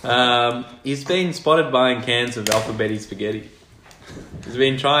think. Yeah. He's been spotted buying cans of Alphabetti spaghetti. He's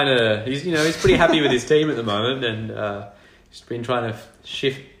been trying to. He's pretty happy with his team at the moment, and he's been trying to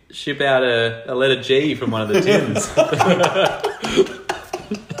ship out a letter G from one of the tins.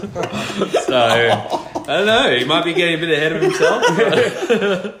 So I don't know. He might be getting a bit ahead of himself.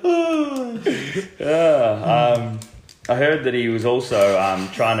 I heard that he was also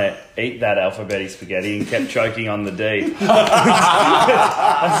trying to eat that Alphabetti spaghetti and kept choking on the D.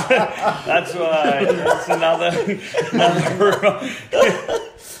 That's why. That's another.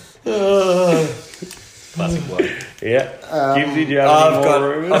 Classic bloke. Yeah. Gibbsy, do you have any more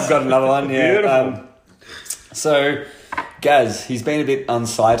rumours? I've got another one. Yeah. Beautiful. So, Gaz, he's been a bit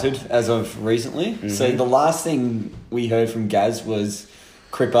unsighted as of recently. Mm-hmm. So the last thing we heard from Gaz was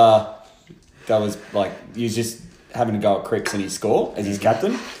Cripper. That was like he was just having a go at Cripps and his score as his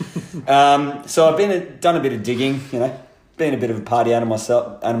captain. So I've done a bit of digging. Been a bit of a party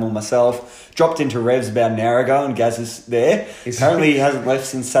animal myself. Dropped into Revs about an hour ago, and Gaz is there. Apparently, he hasn't left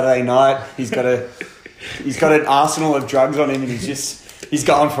since Saturday night. He's got an arsenal of drugs on him, and he's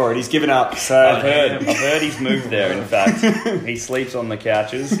going for it. He's given up. So I've heard he's moved there. In fact, he sleeps on the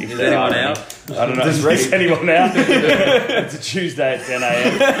couches. Is anyone out? I don't know. Is anyone out? It's a Tuesday at 10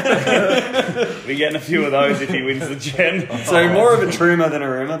 a.m. We're getting a few of those if he wins the gen. So more of a truma than a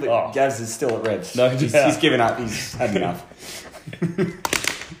rumour, but Oh. Gaz is still at Revs. No he's doubt. given up. He's had enough.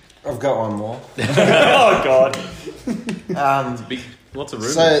 I've got one more. Oh God! Lots of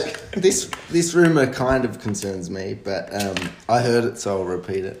rumours. So this rumor kind of concerns me, but I heard it, so I'll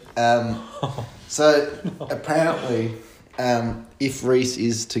repeat it. So apparently, if Reece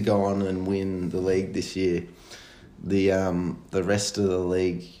is to go on and win the league this year, the rest of the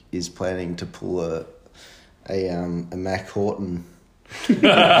league is planning to pull a Mac Horton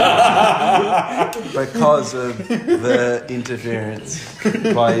because of the interference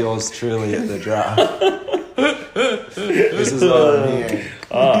by yours truly at the draft. This is what I'm hearing.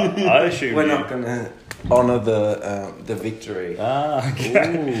 I assume We're not going to honour the victory. Okay.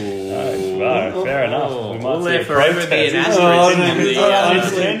 Right, fair enough. We might Will see there a forever be an protest. asterisk in the...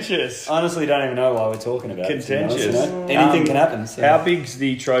 Contentious. Honestly, don't even know why we're talking about Contentious. it. Anything can happen. So. How big's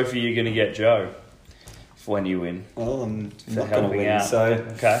the trophy you're going to get, Joe, for when you win? Well, I'm For not going to helping win, out. so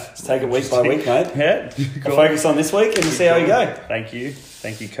Okay. let's take it week by week, mate. Yeah. I'll focus on this week and see how we go. Thank you,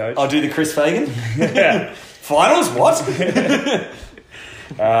 Coach. I'll do the Chris Fagan. Yeah. Finals? What?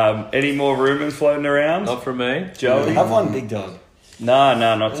 Any more rumours floating around? Not from me. Joey? Have one, big dog. No,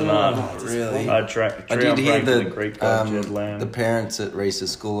 not tonight. Not really. I I did hear the Greek god Jed the Lamb. parents at Reece's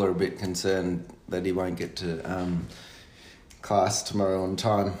school are a bit concerned that he won't get to class tomorrow on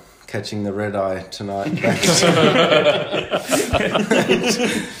time. Catching the red eye tonight. Back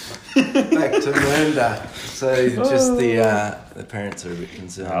to Mernda. So just the parents are a bit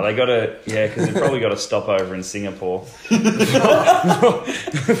concerned. Oh, they got to, because they probably got to stop over in Singapore. Before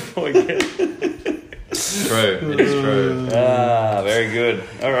we get... True. It is true. Very good.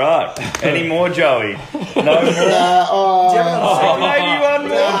 All right. Any more, Joey? No more? Maybe one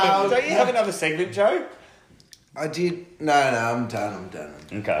more. Don't you have another segment, Joe? I did. No, I'm done.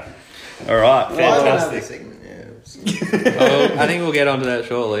 Okay. All right. Fantastic. Segment, yeah. Well, I think we'll get onto that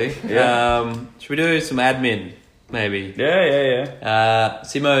shortly. Yeah. Should we do some admin, maybe? Yeah.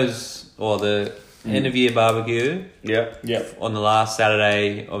 Simo's, or the end of year barbecue Yeah. on the last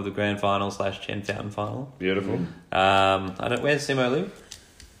Saturday of the grand final / Chen Fountain final. Beautiful. Where's Simo live?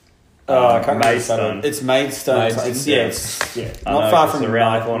 I can't remember. Maidstone. It's Maidstone. Maidstone, It's I not know, far it's from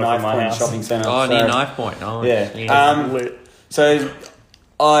around the Knife corner from my Point house. Shopping Centre. Oh, so, near Knife Point. Oh, Yeah. So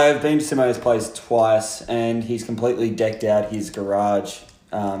I've been to Simo's place twice, and he's completely decked out his garage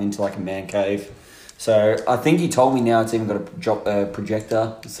into like a man cave. So I think he told me now it's even got a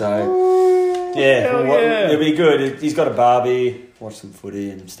projector. So it'll be good. He's got a Barbie. Watch some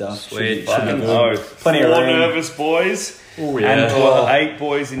footy and stuff. Sweet. Fucking oath. Plenty of 4 room. nervous boys. Oh, And 8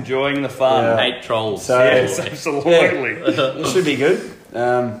 boys enjoying the fun. Yeah. 8 trolls. So- Yes, absolutely. It should be good.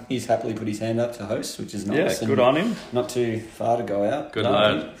 He's happily put his hand up to host, which is nice. Yeah, good on him. Not too far to go out. Good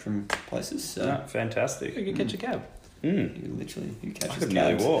lad. From places. So No, fantastic. You can catch a cab. you catch I his could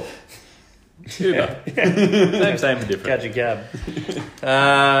nearly cabs. walk. Uber. Same but different. Catch a cab.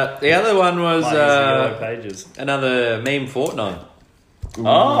 The other one was Mine is the yellow pages. another meme Fortnite,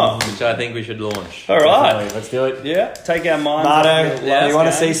 Oh, which I think we should launch. all right. Let's do it. Yeah, take our minds. Marto, off the last we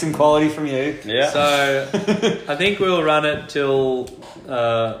want to game. see some quality from you. Yeah. So I think we'll run it till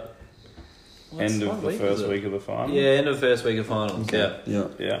End of what the week first is it? week of the final. Yeah, end of first week of finals. Yeah.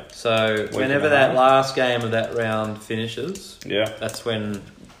 Yeah. So and whenever a that half. last game of that round finishes, Yeah. that's when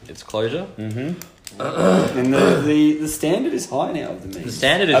it's closure. Mm-hmm. And the standard is high now of the meet. The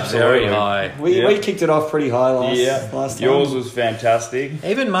standard is Absolutely. very high. We kicked it off pretty high last time. Yours was fantastic.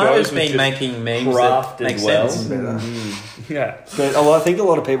 Even Joe's Mario's was been just making memes craft that make as well. sense. Yeah. But I think a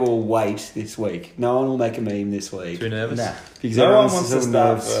lot of people will wait this week. No one will make a meme this week. Too nervous? Nah. Because No one everyone's wants still to start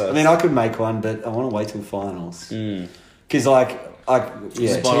nervous. first. I mean, I could make one, but I want to wait till finals. Mm. Because, Spot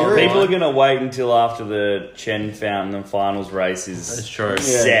People are going to wait until after the Chen Fountain and finals race is That is true.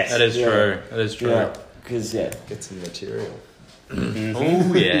 set. That is Yeah. true. That is true. Yeah. Because, Get some material. Oh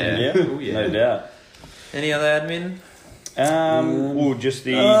yeah. Yeah, Oh yeah. no doubt. Any other admin? Just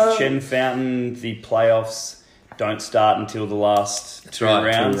the Chen Fountain, the playoffs don't start until the last two right,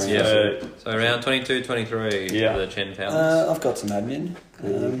 rounds. two rounds. So around 22, 23 Yeah. for the Chen Fountains. I've got some admin.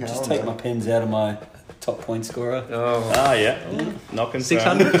 Just take my pens out of my top point scorer. Oh. Ah, yeah. Not confirmed.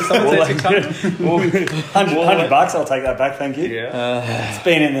 600? Someone said 600? $100, I'll take that back, thank you. Yeah. It's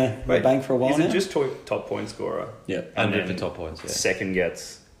been in the bank for a while Is now. it just top point scorer? Yeah. 100 for then top points, yeah. Second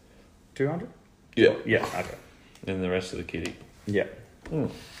gets 200? Yeah. Yeah, okay. And the rest of the kitty. Yeah.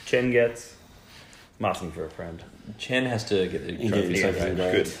 Chen gets. I'm asking for a friend. Chen has to get the You trophy. get your trophy, Good.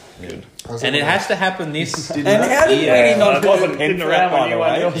 right. Good. And it has to happen this. And how did Yeah. Winnie not I cop a wasn't pen kidding for around that, by when the you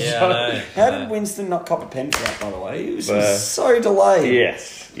won way? yours. Yeah, I know. How did Winston not cop a pen for that, by the way? He was But- so delayed.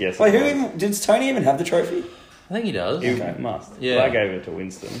 Yes. Wait, it was. did Tony even have the trophy? I think he does. You must. Yeah. Well, I gave it to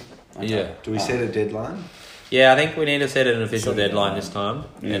Winston. Yeah. Do we set a deadline? Yeah, I think we need to set an official deadline this time.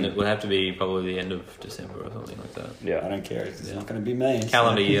 And it would have to be probably the end of December or something like that. I Yeah. don't care. It's Yeah. not going to be me.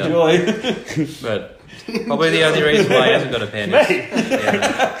 Calendar year. Enjoy. But probably the only reason why he hasn't got a pen is...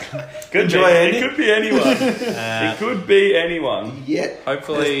 Yeah. Could Enjoy, be. Andy. It could be anyone. It could be anyone. Yet.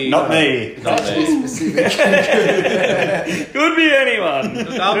 Hopefully... Not me. Not me. Specific. Could be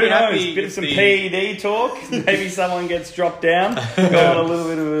anyone. I'll Who be knows? happy Bit of if some the- PED talk. Maybe someone gets dropped down. Got a little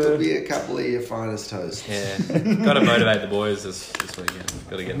bit of Could a... be a couple of your finest toasts. Yeah. Got to motivate the boys this weekend.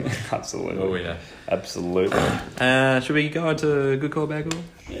 Got to get them. Absolutely. Oh, yeah. Absolutely. Should we go into good call, bad call?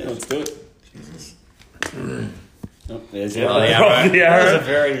 Yeah, let's do it. Oh, there's Oh, it. the arrow. The That was arrow. a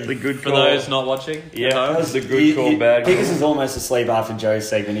very... The good For call. those not watching. Yeah, at home. that was the good call, bad call. Higgins is almost asleep after Joe's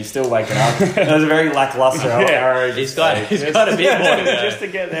segment. He's still waking up. That was a very lackluster arrow. He's got a bit more to go. Just to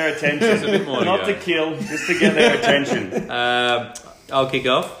get their attention. Just a bit more to Not go. to kill, just to get their attention. I'll kick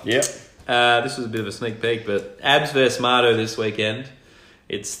off. Yep. This was a bit of a sneak peek, but Abs versus Mardo this weekend.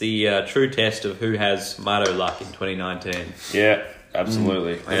 It's the true test of who has Mardo luck in 2019. Yeah,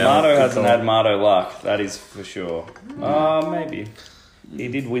 absolutely. Yeah. Mardo Good hasn't call. had Mardo luck, that is for sure. Maybe. He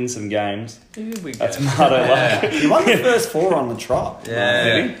did win some games. That's Mardo luck. He won the first 4 on the trot. Yeah.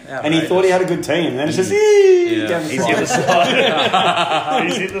 Did And he thought he had a good team. And then it's just, Yeah. down the He's hit the slide. slide.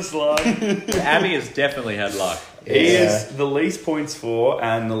 He's hit the slide. Abby has definitely had luck. He is the least points for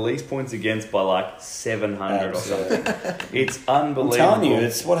and the least points against by like 700 or something. It's I'm unbelievable. telling you,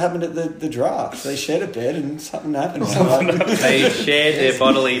 it's what happened at the draft. They shared a bed and something happened. They shared their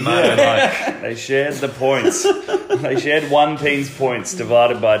bodily Mardo luck. They shared the points. They shared one team's points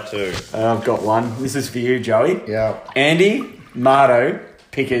divided by 2. I've got one. This is for you, Joey. Yeah. Andy, Mardo,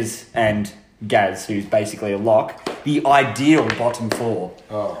 Pickers, and Gaz, who's basically a lock. The ideal bottom 4.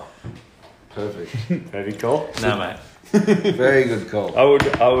 Oh, perfect. Very cool. No, mate. Very good call. I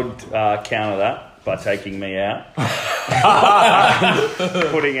would counter that by taking me out,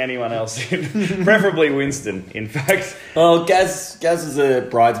 putting anyone else in, preferably Winston. In fact, Well, Gaz is a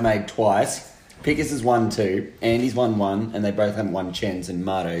bridesmaid twice. Pickers has won 2. Andy's won 1, and they both haven't won Chen's and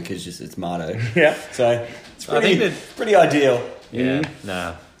Mardo because it's Mardo. yeah, So it's I think pretty ideal. Yeah.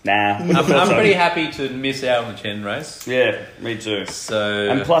 Nah. nah. I'm pretty happy to miss out on the Chen race. Yeah, me too. So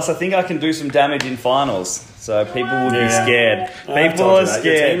And plus, I think I can do some damage in finals, so people would be Yeah. scared. I've People told are you that.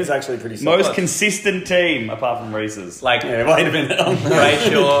 Your team scared. is actually pretty solid. Most consistent team, apart from Reese's. like Yeah, wait a minute.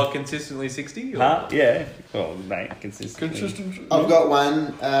 Brayshaw consistently 60? Or? Huh? Yeah. Oh, mate, consistent. I've got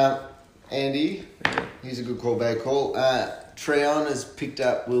one. Andy, he's a good call, bad call. Treon has picked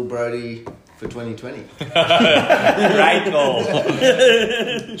up Will Brodie for 2020. Great call.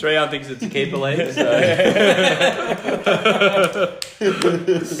 Treon thinks it's a keeper league. So.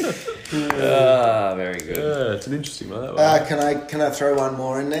 Very good. It's an interesting one. That one. Can I throw one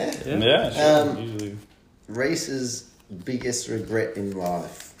more in there? Yeah, sure. Um, Reese's biggest regret in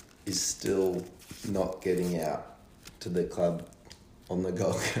life is still not getting out to the club on the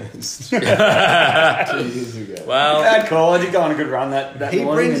Gold Coast 2 years ago. Well, Bad call. I did go on a good run that He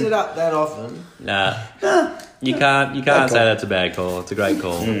morning. brings it up that often. nah. You can't say that's a bad call. It's a great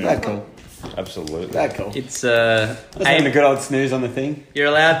call. Bad call. Absolutely. That cool. It's Just having a good old snooze on the thing. you're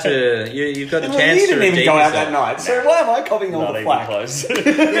allowed to. You've got the Well, chance you to didn't even redeem go out yourself. that night, so why am I copying all Not the even flack? close.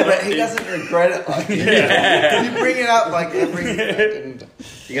 Yeah, but he doesn't regret it. Like, you bring it up like every second.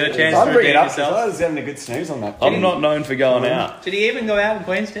 You got a chance I'd to bring it redeem up because I yourself. was having a good snooze on that. I'm not known for going out. Did he even go out in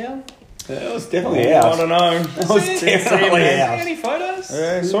Queenstown? It was definitely I out. don't know. It was definitely out. Any photos?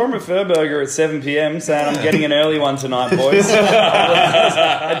 Yeah, saw him at Furburger at 7 p.m. saying, I'm getting an early one tonight, boys.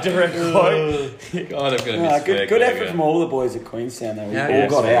 A direct quote. God, I'm gonna No, miss good Burger. effort from all the boys at Queenstown. They Yeah, all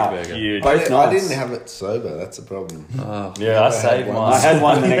got yeah, out. Burger. Huge. Both I nights. didn't have it sober. That's a problem. Oh, Yeah, I saved one. mine. I had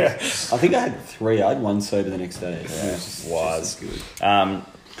one the next. I think I had 3. I had one sober the next day. Yeah. Wise.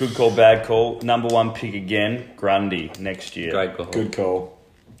 Good call, bad call. Number 1 pick again, Grundy next year. great call. Good call.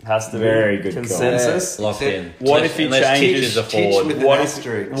 Has to be Very good call. consensus. Locked in. What if he Unless changes- Titch is a Titch forward? with What an if,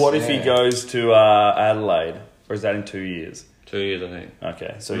 asterisk, what if he yeah. goes to Adelaide? Or is that in 2 years? 2 years, I think.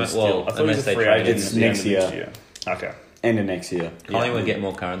 Okay, so Well, he's still. I thought he was unless a they free trade agent him. at the end It's of next next year. Okay. End of next year. Collingwood get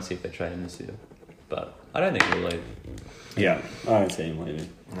more currency if they trade him this year, but I don't think he'll leave. Yeah. I don't see him leaving.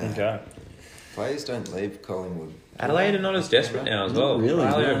 Okay. Players don't leave Collingwood. Adelaide are not as desperate now as well. Really,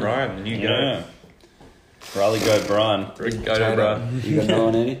 Riley no. O'Brien, the new Yeah. Riley go Brian. guy. Go to O'Brien. You got no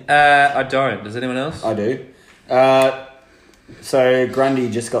one, Eddie? I don't. Does anyone else? I do. So Grundy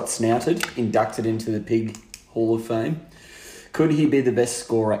just got snouted, inducted into the Pig Hall of Fame. Could he be the best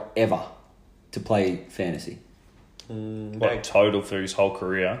scorer ever to play fantasy? What total for his whole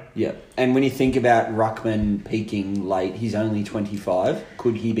career? Yeah. And when you think about Ruckman peaking late, he's only 25.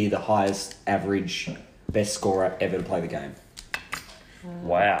 Could he be the highest average best scorer ever to play the game?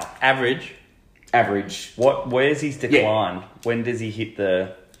 Wow. Average. Average. Where's his decline? When does he hit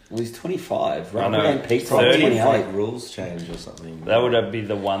the? Well, he's 25. I know. Ruckman peaked from 30. 28. Like rules change or something. That would be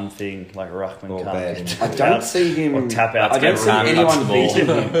the one thing like Ruckman Or can't bad. get I tap don't out. see him. Or tap out I to don't get see run, anyone touch the ball.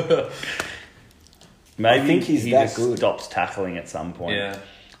 beating him. Maybe I think he's he that just good. stops tackling at some point. Yeah.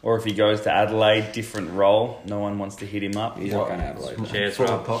 Or if he goes to Adelaide, different role, no one wants to hit him up. He's not going to Adelaide. Chairs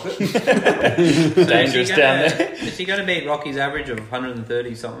Forward right. pocket. Dangerous down there. Is he going to beat Rocky's average of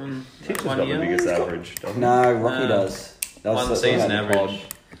 130 something? Titch has one got year? the biggest average, doesn't he? No, Rocky No. does. That was One the- season that was average.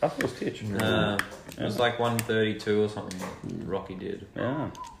 I thought it was Titch. It was like 132 or something. Rocky did. Yeah.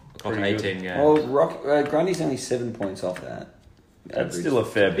 Across Pretty 18 games. Well, Grundy's only 7 points off that. That's average. still a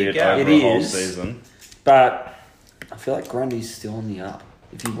fair big bit gap. over It a whole is. season. But I feel like Grundy's still on the up.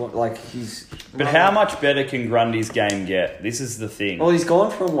 If you want, like, he's. But how much better can Grundy's game get? This is the thing. Well, he's gone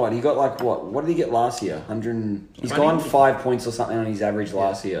from what? He got like what? What did he get last year? 100. He's 20? gone 5 points or something on his average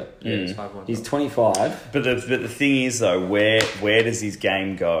last year. Yeah, it's 5 points. He's 25. But the thing is though, where does his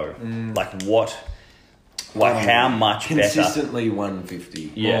game go? Like what? Like how much better? Consistently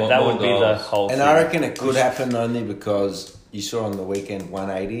 150. Yeah, More- that more would be the goals. whole And thing. I reckon it could happen only because you saw on the weekend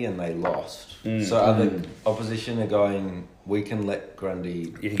 180 and they lost. So other opposition are going, we can let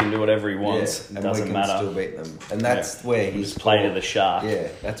Grundy. He can do whatever he wants. and It we doesn't can matter. still beat them. And that's where he's Just play to the shark. Yeah,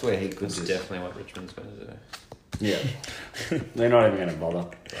 that's where he could That's just. definitely what Richmond's going to do. Yeah. They're not even going to bother.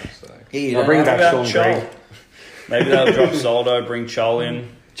 Fuck's sake. He I'll bring back About Sean Chol. Green. Maybe they'll drop Soldo, bring Chol in.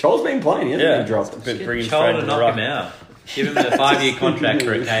 Chol's been playing, he hasn't Yeah, been dropped. but bring him Chol straight to to knock ruck. him out. Give him a 5-year contract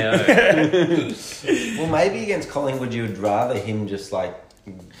for a KO. Well, maybe against Collingwood, you would rather him just like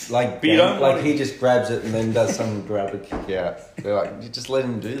But you don't want- he just grabs it and then does some grab a kick out. They're like, you just let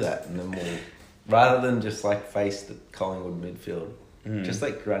him do that, and then we'll rather than just like face the Collingwood midfield, just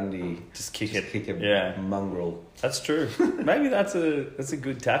like Grundy, Just kick a Yeah. mongrel. That's true. Maybe that's a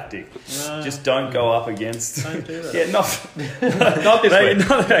good tactic. Just don't go up against. Don't do that. Yeah, Not this maybe week.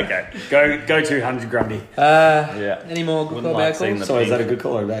 not. Okay. Go 200 Grundy. Yeah. Any more good Wouldn't call, like bad seeing calls? the So is pink. that a good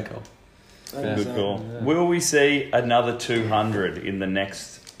call or a bad call? Good call. Will we see another 200 in the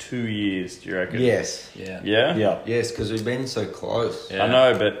next 2 years? Do you reckon? Yes, Yeah. Yeah. Yeah. yes, because we've been so close. Yeah. I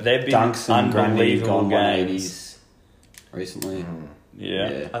know, but they've been Dunks and Grundy have unbelievable gone games. 180s recently.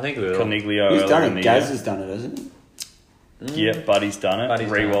 Yeah. I think we will. Coniglio He's earlier done in it. the Gaz year. has done it, hasn't he? Yeah, Buddy's done it. Buddy's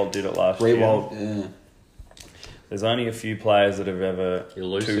done Rewalt did it last year. Rewalt, yeah. There's only a few players that have ever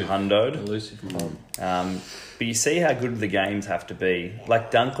Elusive. 200'd. Elusive. But you see how good the games have to be.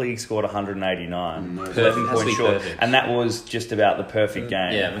 Like Dunkley scored 189, Perfect. 11 Has to be points short, perfect. and that was just about the perfect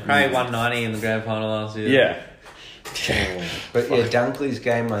game. Yeah, McRae 190 in the grand final last year. Yeah. But yeah, Dunkley's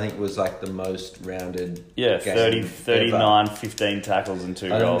game I think was like the most rounded. Yeah, game 30, ever. 39, 15 tackles and 2 I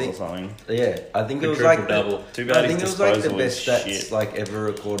don't goals or think- something. Yeah, I think it was Quadruple like double. Too bad I his think it was like the disposal best is stats shit. like ever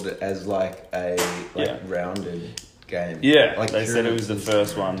recorded as like a Yeah. rounded game. Yeah, like they said it was the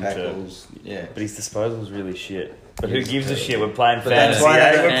first one tackles. Yeah, but his disposal was really shit. But who gives a shit? We're playing but that's fantasy. why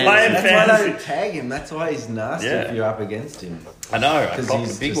eh? they We're don't, playing that's why they fantasy. don't tag him. That's why he's nasty Yeah. if you're up against him. I know. I Because copped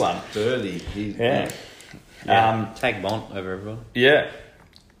he's a big just one. dirty. Yeah. Take Bont over everyone. Yeah.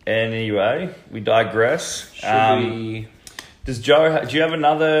 Anyway, we digress. Should we? Does Joe? Do you have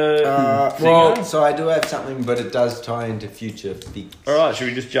another? thing Well, on? so I do have something, but it does tie into future figs. All right. Should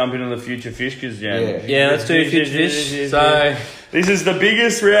we just jump into the future fish? Because Yeah, let's do future fish. So this is the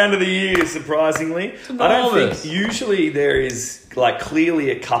biggest round of the year, surprisingly. I don't enormous. think usually there is like clearly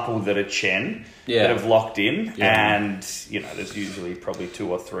a couple that are Chen Yeah. that have locked in, Yeah. and there's usually probably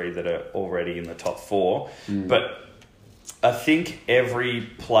 2 or 3 that are already in the top 4. But I think every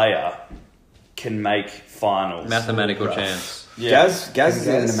player can make finals. mathematical rough. chance. Yeah. Gaz is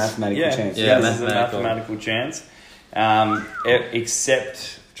even a mathematical chance. Yeah, Gaz is a mathematical. mathematical chance.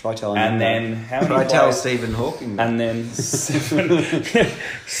 Except, Try telling him and that. then how many Try tell players? Stephen Hawking. that. And then 7.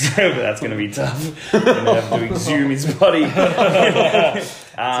 So that's going to be tough. Going to have to exhume his body.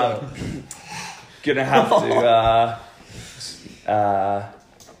 Going to have to.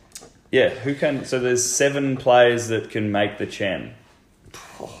 Yeah, who can? So there's 7 players that can make the Chen.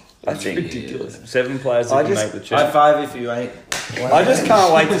 I think ridiculous. 7 players that I can just- make the High Chen. five if you ain't. I just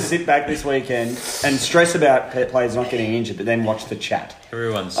can't wait to sit back this weekend and stress about players not getting injured, but then watch the chat.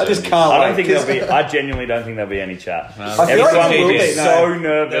 Everyone's. I just so can't I wait. don't think there'll be. I genuinely don't think there'll be any chat. No. I feel like Everyone there will will be be, no. so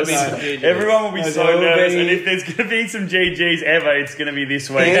nervous. There'll be some Everyone will be No, so there will nervous. be- And if there's going to be some GGs ever, it's going to be this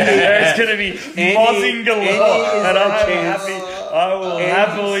week. Andy- There's going to be mozzing galore. Andy is And a I'm chance. happy. I will Andy's-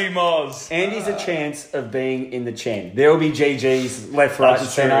 happily moz. Andy's a chance of being in the Chen. There will be GGs left, right, and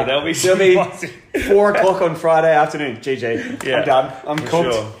That's true. centre. There'll be There'll some be mozzing. 4 o'clock on Friday afternoon. GG. Yeah. I'm done. I'm For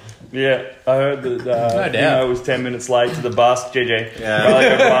cooked. sure. Yeah, I heard that doubt. it was 10 minutes late to the bus. GG. Yeah. Right,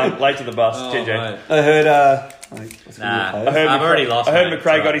 everyone, late to the bus. Oh, GG. mate. I heard. What's the Nah. new I heard I've already lost, I heard mate.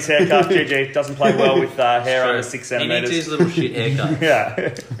 McRae It's got his hair cut. GG. Doesn't play well with hair True. under 6 He needs centimetres. his little shit haircut.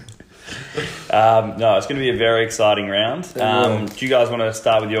 Yeah. No, it's going to be a very exciting round. Do you guys want to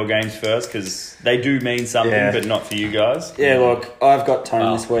start with your games first? Because they do mean something, Yeah. but not for you guys. Yeah, look, I've got Tone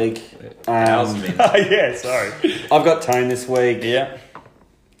Oh. this week. Ours means- Yeah, sorry. I've got Tone this week. Yeah,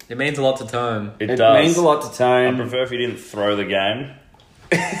 It means a lot to Tome. it It does. means a lot to I Tone. prefer if you didn't throw the game.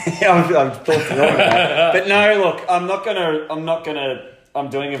 I've thought through that. But no, look, I'm not gonna. I'm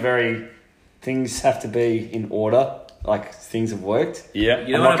doing a very. Things have to be in order. Like things have worked. Yeah.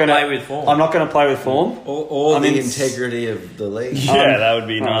 You don't I'm want to not play gonna- with form. I'm not going to play with form. Or I the mean, integrity of the league. Yeah, that would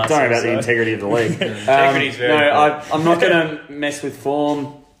be Oh, nice. Don't worry about the also. integrity of the league. Integrity's very no, important. I'm not going to mess with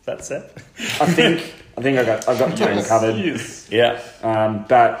form. That's it. I think I got Tone covered. Yeah.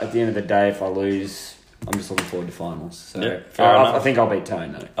 But at the end of the day, if I lose, I'm just looking forward to finals. So Yeah, fair enough. I think I'll beat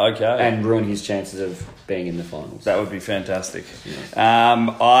Tone though, Okay. and ruin his chances of being in the finals. That would be fantastic.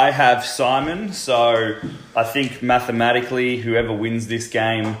 I have Simon, so I think mathematically, whoever wins this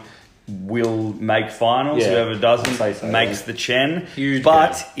game will make finals. Yeah, Whoever doesn't I'd say so, makes the Chen. Huge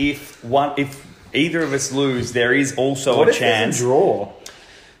But if either of us lose, there is also what a if there's chance. a draw?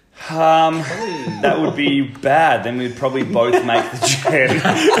 That would be bad. Then we'd probably both make the Chen if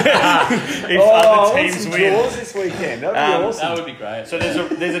I other want teams some win. draws this weekend. That'd be awesome. That would be great. So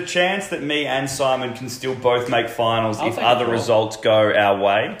there's a chance that me and Simon can still both make finals I'll if take other a draw. results go our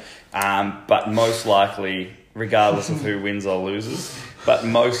way. But most likely, regardless of who wins or loses, but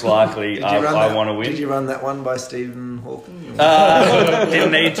most likely I want to win. Did you run that one by Stephen Hawking?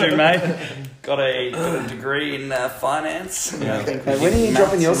 Didn't need to, mate. Got a degree in finance. Hey, when are you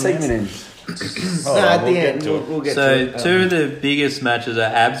dropping your segment in? No, at we'll the get end. to it. We'll get So to it. two of the biggest matches are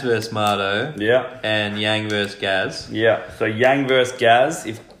Abs versus Mardo Yeah, and Yang versus Gaz. yeah. So Yang versus Gaz.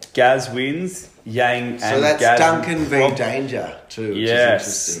 If Gaz wins, Yang So and that's Gaz Duncan v prob- Danger too, which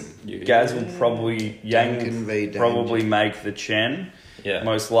Yes, is interesting. Gaz will probably Duncan v. Yang probably make the Chen. Yeah.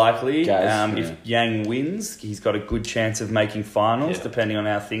 Most likely. Gaz, If Yang wins, he's got a good chance of making finals, Yeah. depending on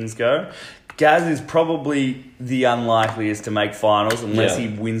how things go. Gaz is probably the unlikeliest to make finals unless Yeah.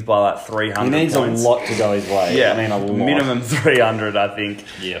 he wins by like 300 He needs points. a lot to go his way. Yeah, I mean a lot. minimum 300, I think.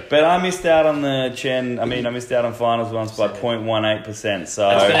 Yeah. But I missed out on the Chen. I missed out on finals once by 0.18%. So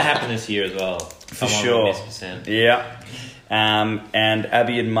That's going to happen this year as well. for Come on, sure. miss percent. Yeah. And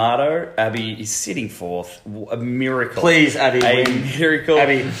Abby and Mardo. Abby is sitting fourth. A miracle. Please, Abby, A win. miracle.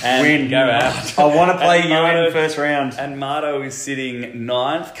 Abby, And win. Go out. I want to play And you in Mardo- the first round. And Mardo is sitting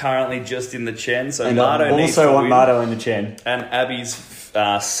ninth, currently just in the Chen. So And Mardo I needs to also want win. Mardo in the Chen. And Abby's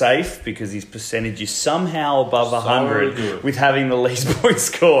safe because his percentage is somehow above 100 good. with having the least points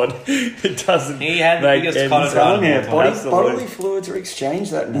scored. It doesn't. He had the make biggest any Connor sense. run. Yeah, Absolutely. bodily fluids are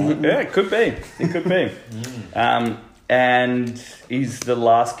exchanged that night. Yeah, it could be. It could be. And is the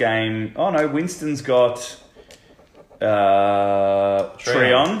last game... Oh, no, Winston's got...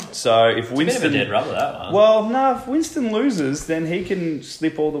 Treon. So if Winston... It's a bit of a dead rubber, that one. Well, no, if Winston loses, then he can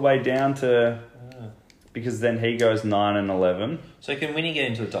slip all the way down to... Because then he goes 9 and 11. So can Winnie get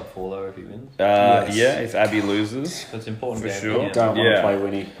into the top 4 though if he wins? Yes. Yeah, if Abby loses. So it's important For game sure. yeah. Don't want to play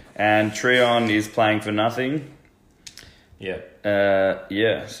Winnie. And Treon is playing for nothing. Yeah.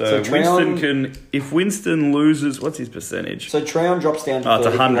 Yeah. So Treon- Winston can... If Winston loses... What's his percentage? So Treon drops down to Oh, it's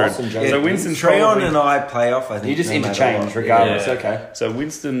 30. 100. So So Winston Treon probably- and I play off, I think. you just no matter interchange what. regardless. Yeah. Okay. So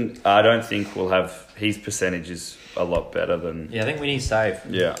Winston, I don't think will have... His percentage is a lot better than... Yeah, I think Winnie's safe.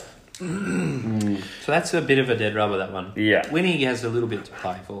 Yeah. So that's a bit of a dead rubber, that one. Yeah. Winnie has a little bit to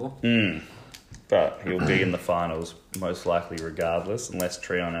play for. But he'll be in the finals, most likely regardless, unless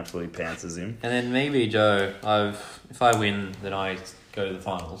Treon absolutely pantses him. And then maybe Joe, if I win, then I go to the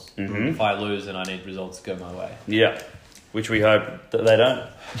finals. If I lose, then I need results to go my way. Yeah. Which we hope that they don't.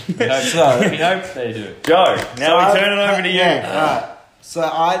 We hope, So- we hope they do. Joe, now we So turn it over to you. Alright. So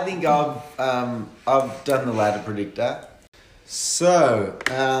I think I've done the ladder predictor. So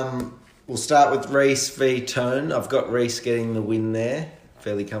we'll start with Reese v Tone. I've got Reese getting the win there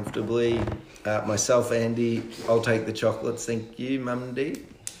fairly comfortably. Myself, Andy, I'll take the chocolates. Thank you, Mum and Dee.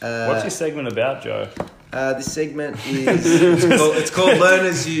 What's your segment about, Joe? This segment is it's called Learn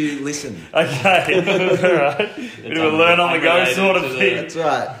As You Listen. Okay, alright. Bit of a learn on the go sort of thing. That's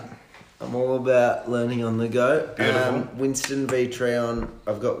right. I'm all about learning on the go. Beautiful. Winston v Treon.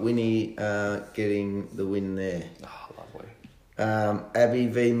 I've got Winnie getting the win there. Oh, lovely. Abby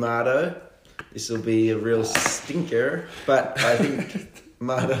v Mardo. This will be a real stinker, but I think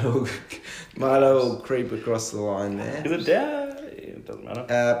Mardo will creep across the line there. Is it down? It doesn't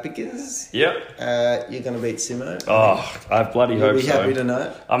matter. Because Yep. you're going to beat Simo. Oh, I bloody You'll hope be so. happy to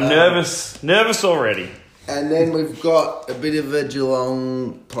know. I'm nervous already. And then we've got a bit of a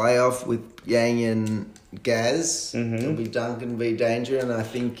Geelong playoff with Yang and Gaz. It'll be Duncan v Danger, and I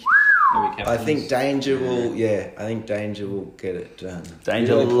think Danger will. Yeah, I think Danger will get it done.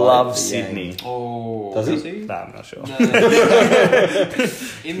 Danger Really loves quite the Sydney. Oh, Does he? No, I'm not sure.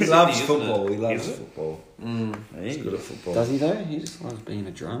 He loves football. He loves football. He's good at football. Does he though? He just loves being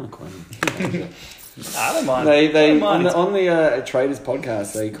a drama queen. I don't mind. They I don't mind. on the Traders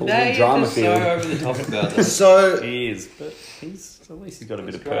podcast they call him drama so field. over the top about this. So He is, but at least he's got a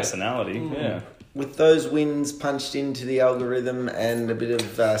bit of great. personality. Yeah. with those wins punched into the algorithm and a bit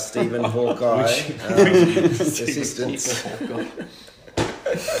of Stephen Hawkeye assistance.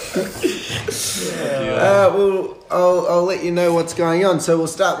 Well, I'll let you know what's going on. So we'll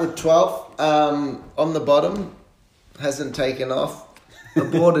start with 12th. On the bottom, hasn't taken off.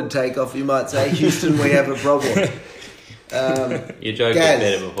 Aborted takeoff, you might say. Houston, we have a problem. Your joke was Gaz.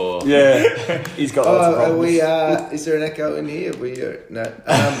 better before. Yeah, he's got lots of Are problems. we? Is there an echo in here? No.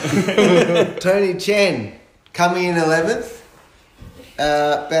 Tony Chen coming in 11th.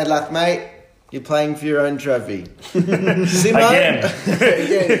 Bad luck, mate. You're playing for your own trophy. Simo, again.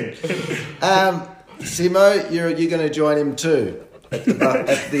 Simo, you're going to join him too at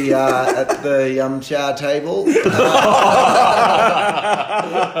the Yum-Cha table.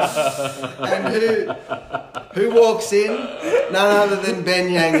 And who walks in? None other than Ben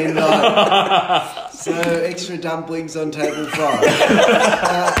Yang in night. So extra dumplings on table 5.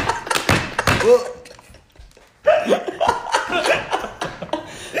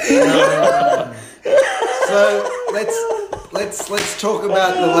 So let's talk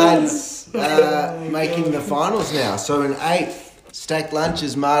about the lads making the finals now. So in 8th, stacked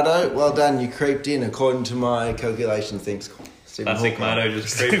lunches, Mardo. Well done, you creeped in according to my calculation. Thanks, Stephen Classic Hawkeye. Mardo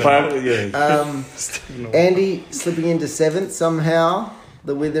just creeping. Andy slipping into 7th somehow.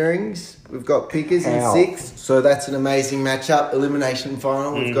 The Witherings. We've got Pickers in 6th, so that's an amazing matchup. Elimination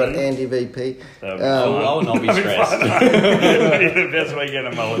final. We've got Andy VP. I will not be stressed. The best weekend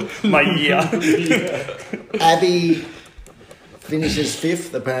of my year. Abby finishes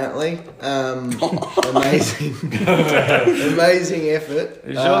 5th apparently. Amazing effort.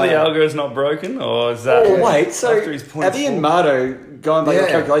 You sure the algo's not broken, or is that? Oh, wait, so after his points Abby and fall? Mardo, going by your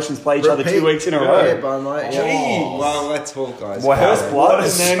calculations, play each other 2 weeks in a row. Yeah, by my well, that's Hawkeye's. Wow, First blood,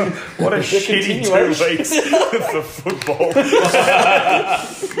 and then what a the shitty 2 continuation. weeks for football.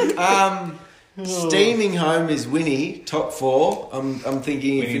 Steaming home is Winnie, top 4. I'm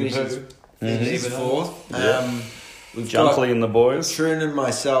thinking he finishes 4th. We've Junkley and the boys. got Troon and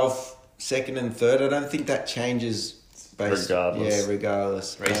myself 2nd and 3rd. I don't think that changes Regardless. Yeah,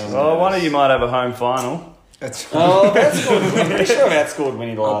 regardless. Oh, one of you might have a home final. That's Oh, that's good. I'm pretty sure I've outscored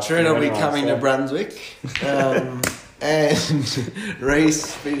Winnie the last Troon year will be anyway, coming so. to Brunswick. And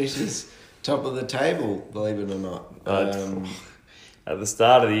Reese finishes Top of the table, believe it or not. At the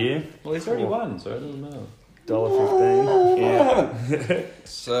start of the year, Well, he's already won, so it doesn't matter. $1.15. Yeah.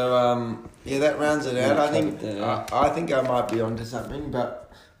 So that rounds it out. I think I might be onto something,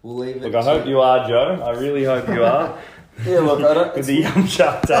 but we'll leave it. Look, I hope you are, Joe. I really hope you are. Yeah, look, I don't. With the Yum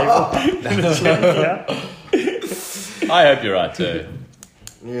Shark table. I hope you're right too.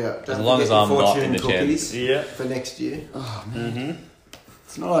 Yeah, As long as I'm not in the cookies Yeah. for next year. Oh man,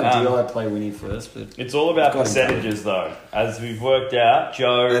 it's not ideal. I play Winnie first, but It's all about Got him percentages, though. As we've worked out,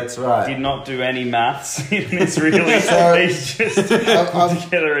 Joe That's right. did not do any maths in this really. So, He's just put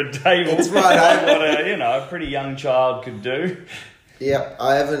together a table. That's right, What a pretty young child could do. Yeah,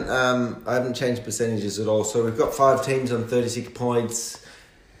 I haven't changed percentages at all. So we've got 5 teams on 36 points.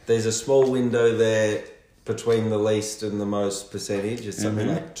 There's a small window there between the least and the most percentage. It's something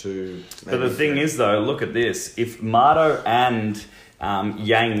like 2. But the thing is, though, look at this. If Marto and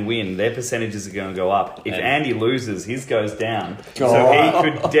Yang win, their percentages are going to go up. If Andy loses, his goes down. So he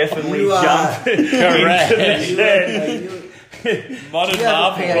could definitely jump into the shed. Modern Yeah,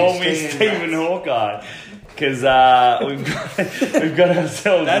 Marvel. Call me Stephen Hawkeye. Because we've got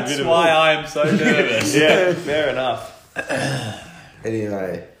ourselves That's a bit why of I am so nervous. Yeah, fair enough.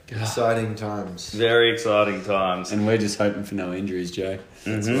 Anyway, exciting times. Very exciting times. and we're just hoping for no injuries, Joe.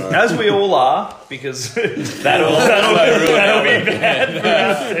 That's right. As we all are, because that'll be bad for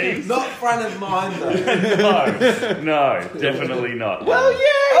our teams. Not front of mind though. No, definitely not. Well,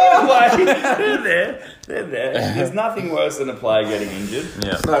 yeah, wait, they're there. There's nothing worse than a player getting injured.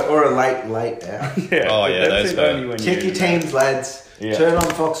 Yeah. No, or a late out. Yeah, Oh, yeah, that's those only when Check you- your teams, lads. Yeah. Turn on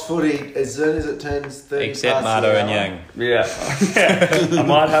Fox Footy as soon as it turns 30 Except past the Marto and hour. Yang. Yeah. I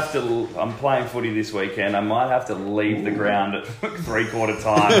might have to. I'm playing footy this weekend. I might have to leave the ground at 3/4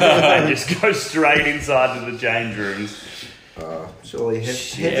 time and just go straight inside to the change rooms. Surely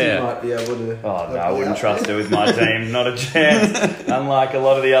Heavy Yeah. might be able to. Oh no, I wouldn't trust her with my team. Not a chance. Unlike a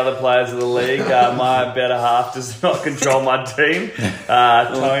lot of the other players of the league, my better half does not control my team.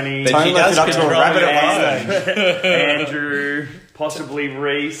 Tony, But she does control Andrew, possibly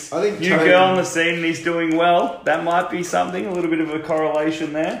Reese. I think New Tony- girl on the scene and he's doing well. That might be something. A little bit of a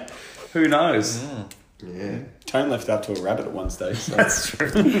correlation there. Who knows? Yeah. Tone left up to a rabbit at one stage. So. That's true.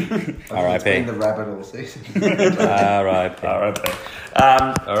 It's R.I.P. been the rabbit all season. R.I.P. All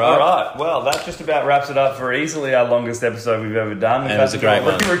right. Well, that just about wraps it up for easily our longest episode we've ever done. We've It was had a great to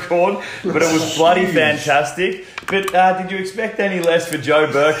one. re-record, but it was bloody fantastic. But did you expect any less for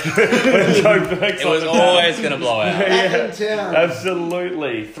Joe Burke? When Joe Burke's It on was the always going to blow out. Back in town.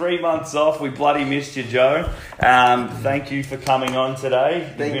 Absolutely. 3 months off. We bloody missed you, Joe. Thank you for coming on today.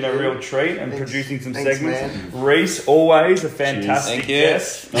 You've Thank been you. a real treat and Thanks. producing some Thanks, segments. man. Reese, always a fantastic Thank you.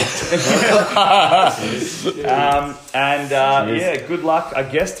 guest. Yeah, good luck, I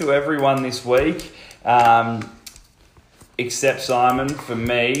guess, to everyone this week. Except Simon, for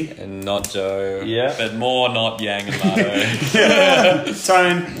me. And not Joe. Yeah. But more not Yang and Marto.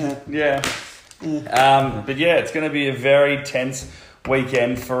 Tone. Yeah. But yeah, it's going to be a very tense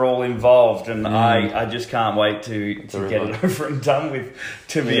weekend for all involved, and I just can't wait to get it over and done with,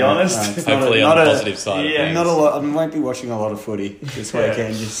 to be honest. it's Hopefully not on the a- positive side yeah. of things. Not a lot. I won't be watching a lot of footy this Yeah.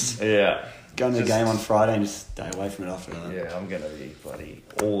 weekend. Just Yeah. go to the Just- game on Friday and just stay away from it after that. Yeah, I'm going to be bloody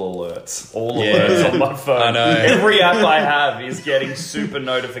all alerts. All Yeah. alerts on my phone. I know. Every app I have is getting super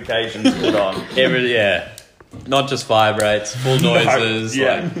notifications put on. Not just vibrates, full noises.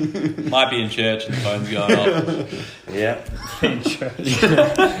 yeah. Might be in church and the phone's going off. Yeah.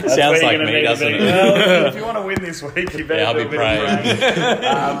 Sounds like me, doesn't it? Well, if you want to win this week, you better Yeah, I'll do be a bit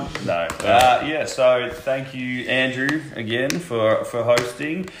of praying. No. So thank you, Andrew, again for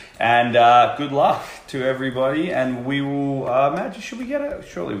hosting, and good luck to everybody. And we will,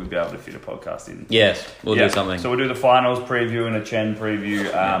 surely we'll be able to fit a podcast in. Yes, we'll do something. So we'll do the finals preview and a Chen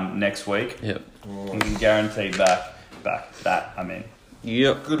preview next week. Yep. We can guarantee back that, I mean.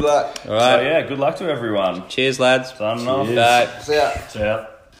 Yep. Good luck. All right. So yeah, good luck to everyone. Cheers, lads. Signing off. Bye. See ya. See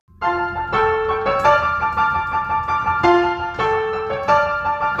ya.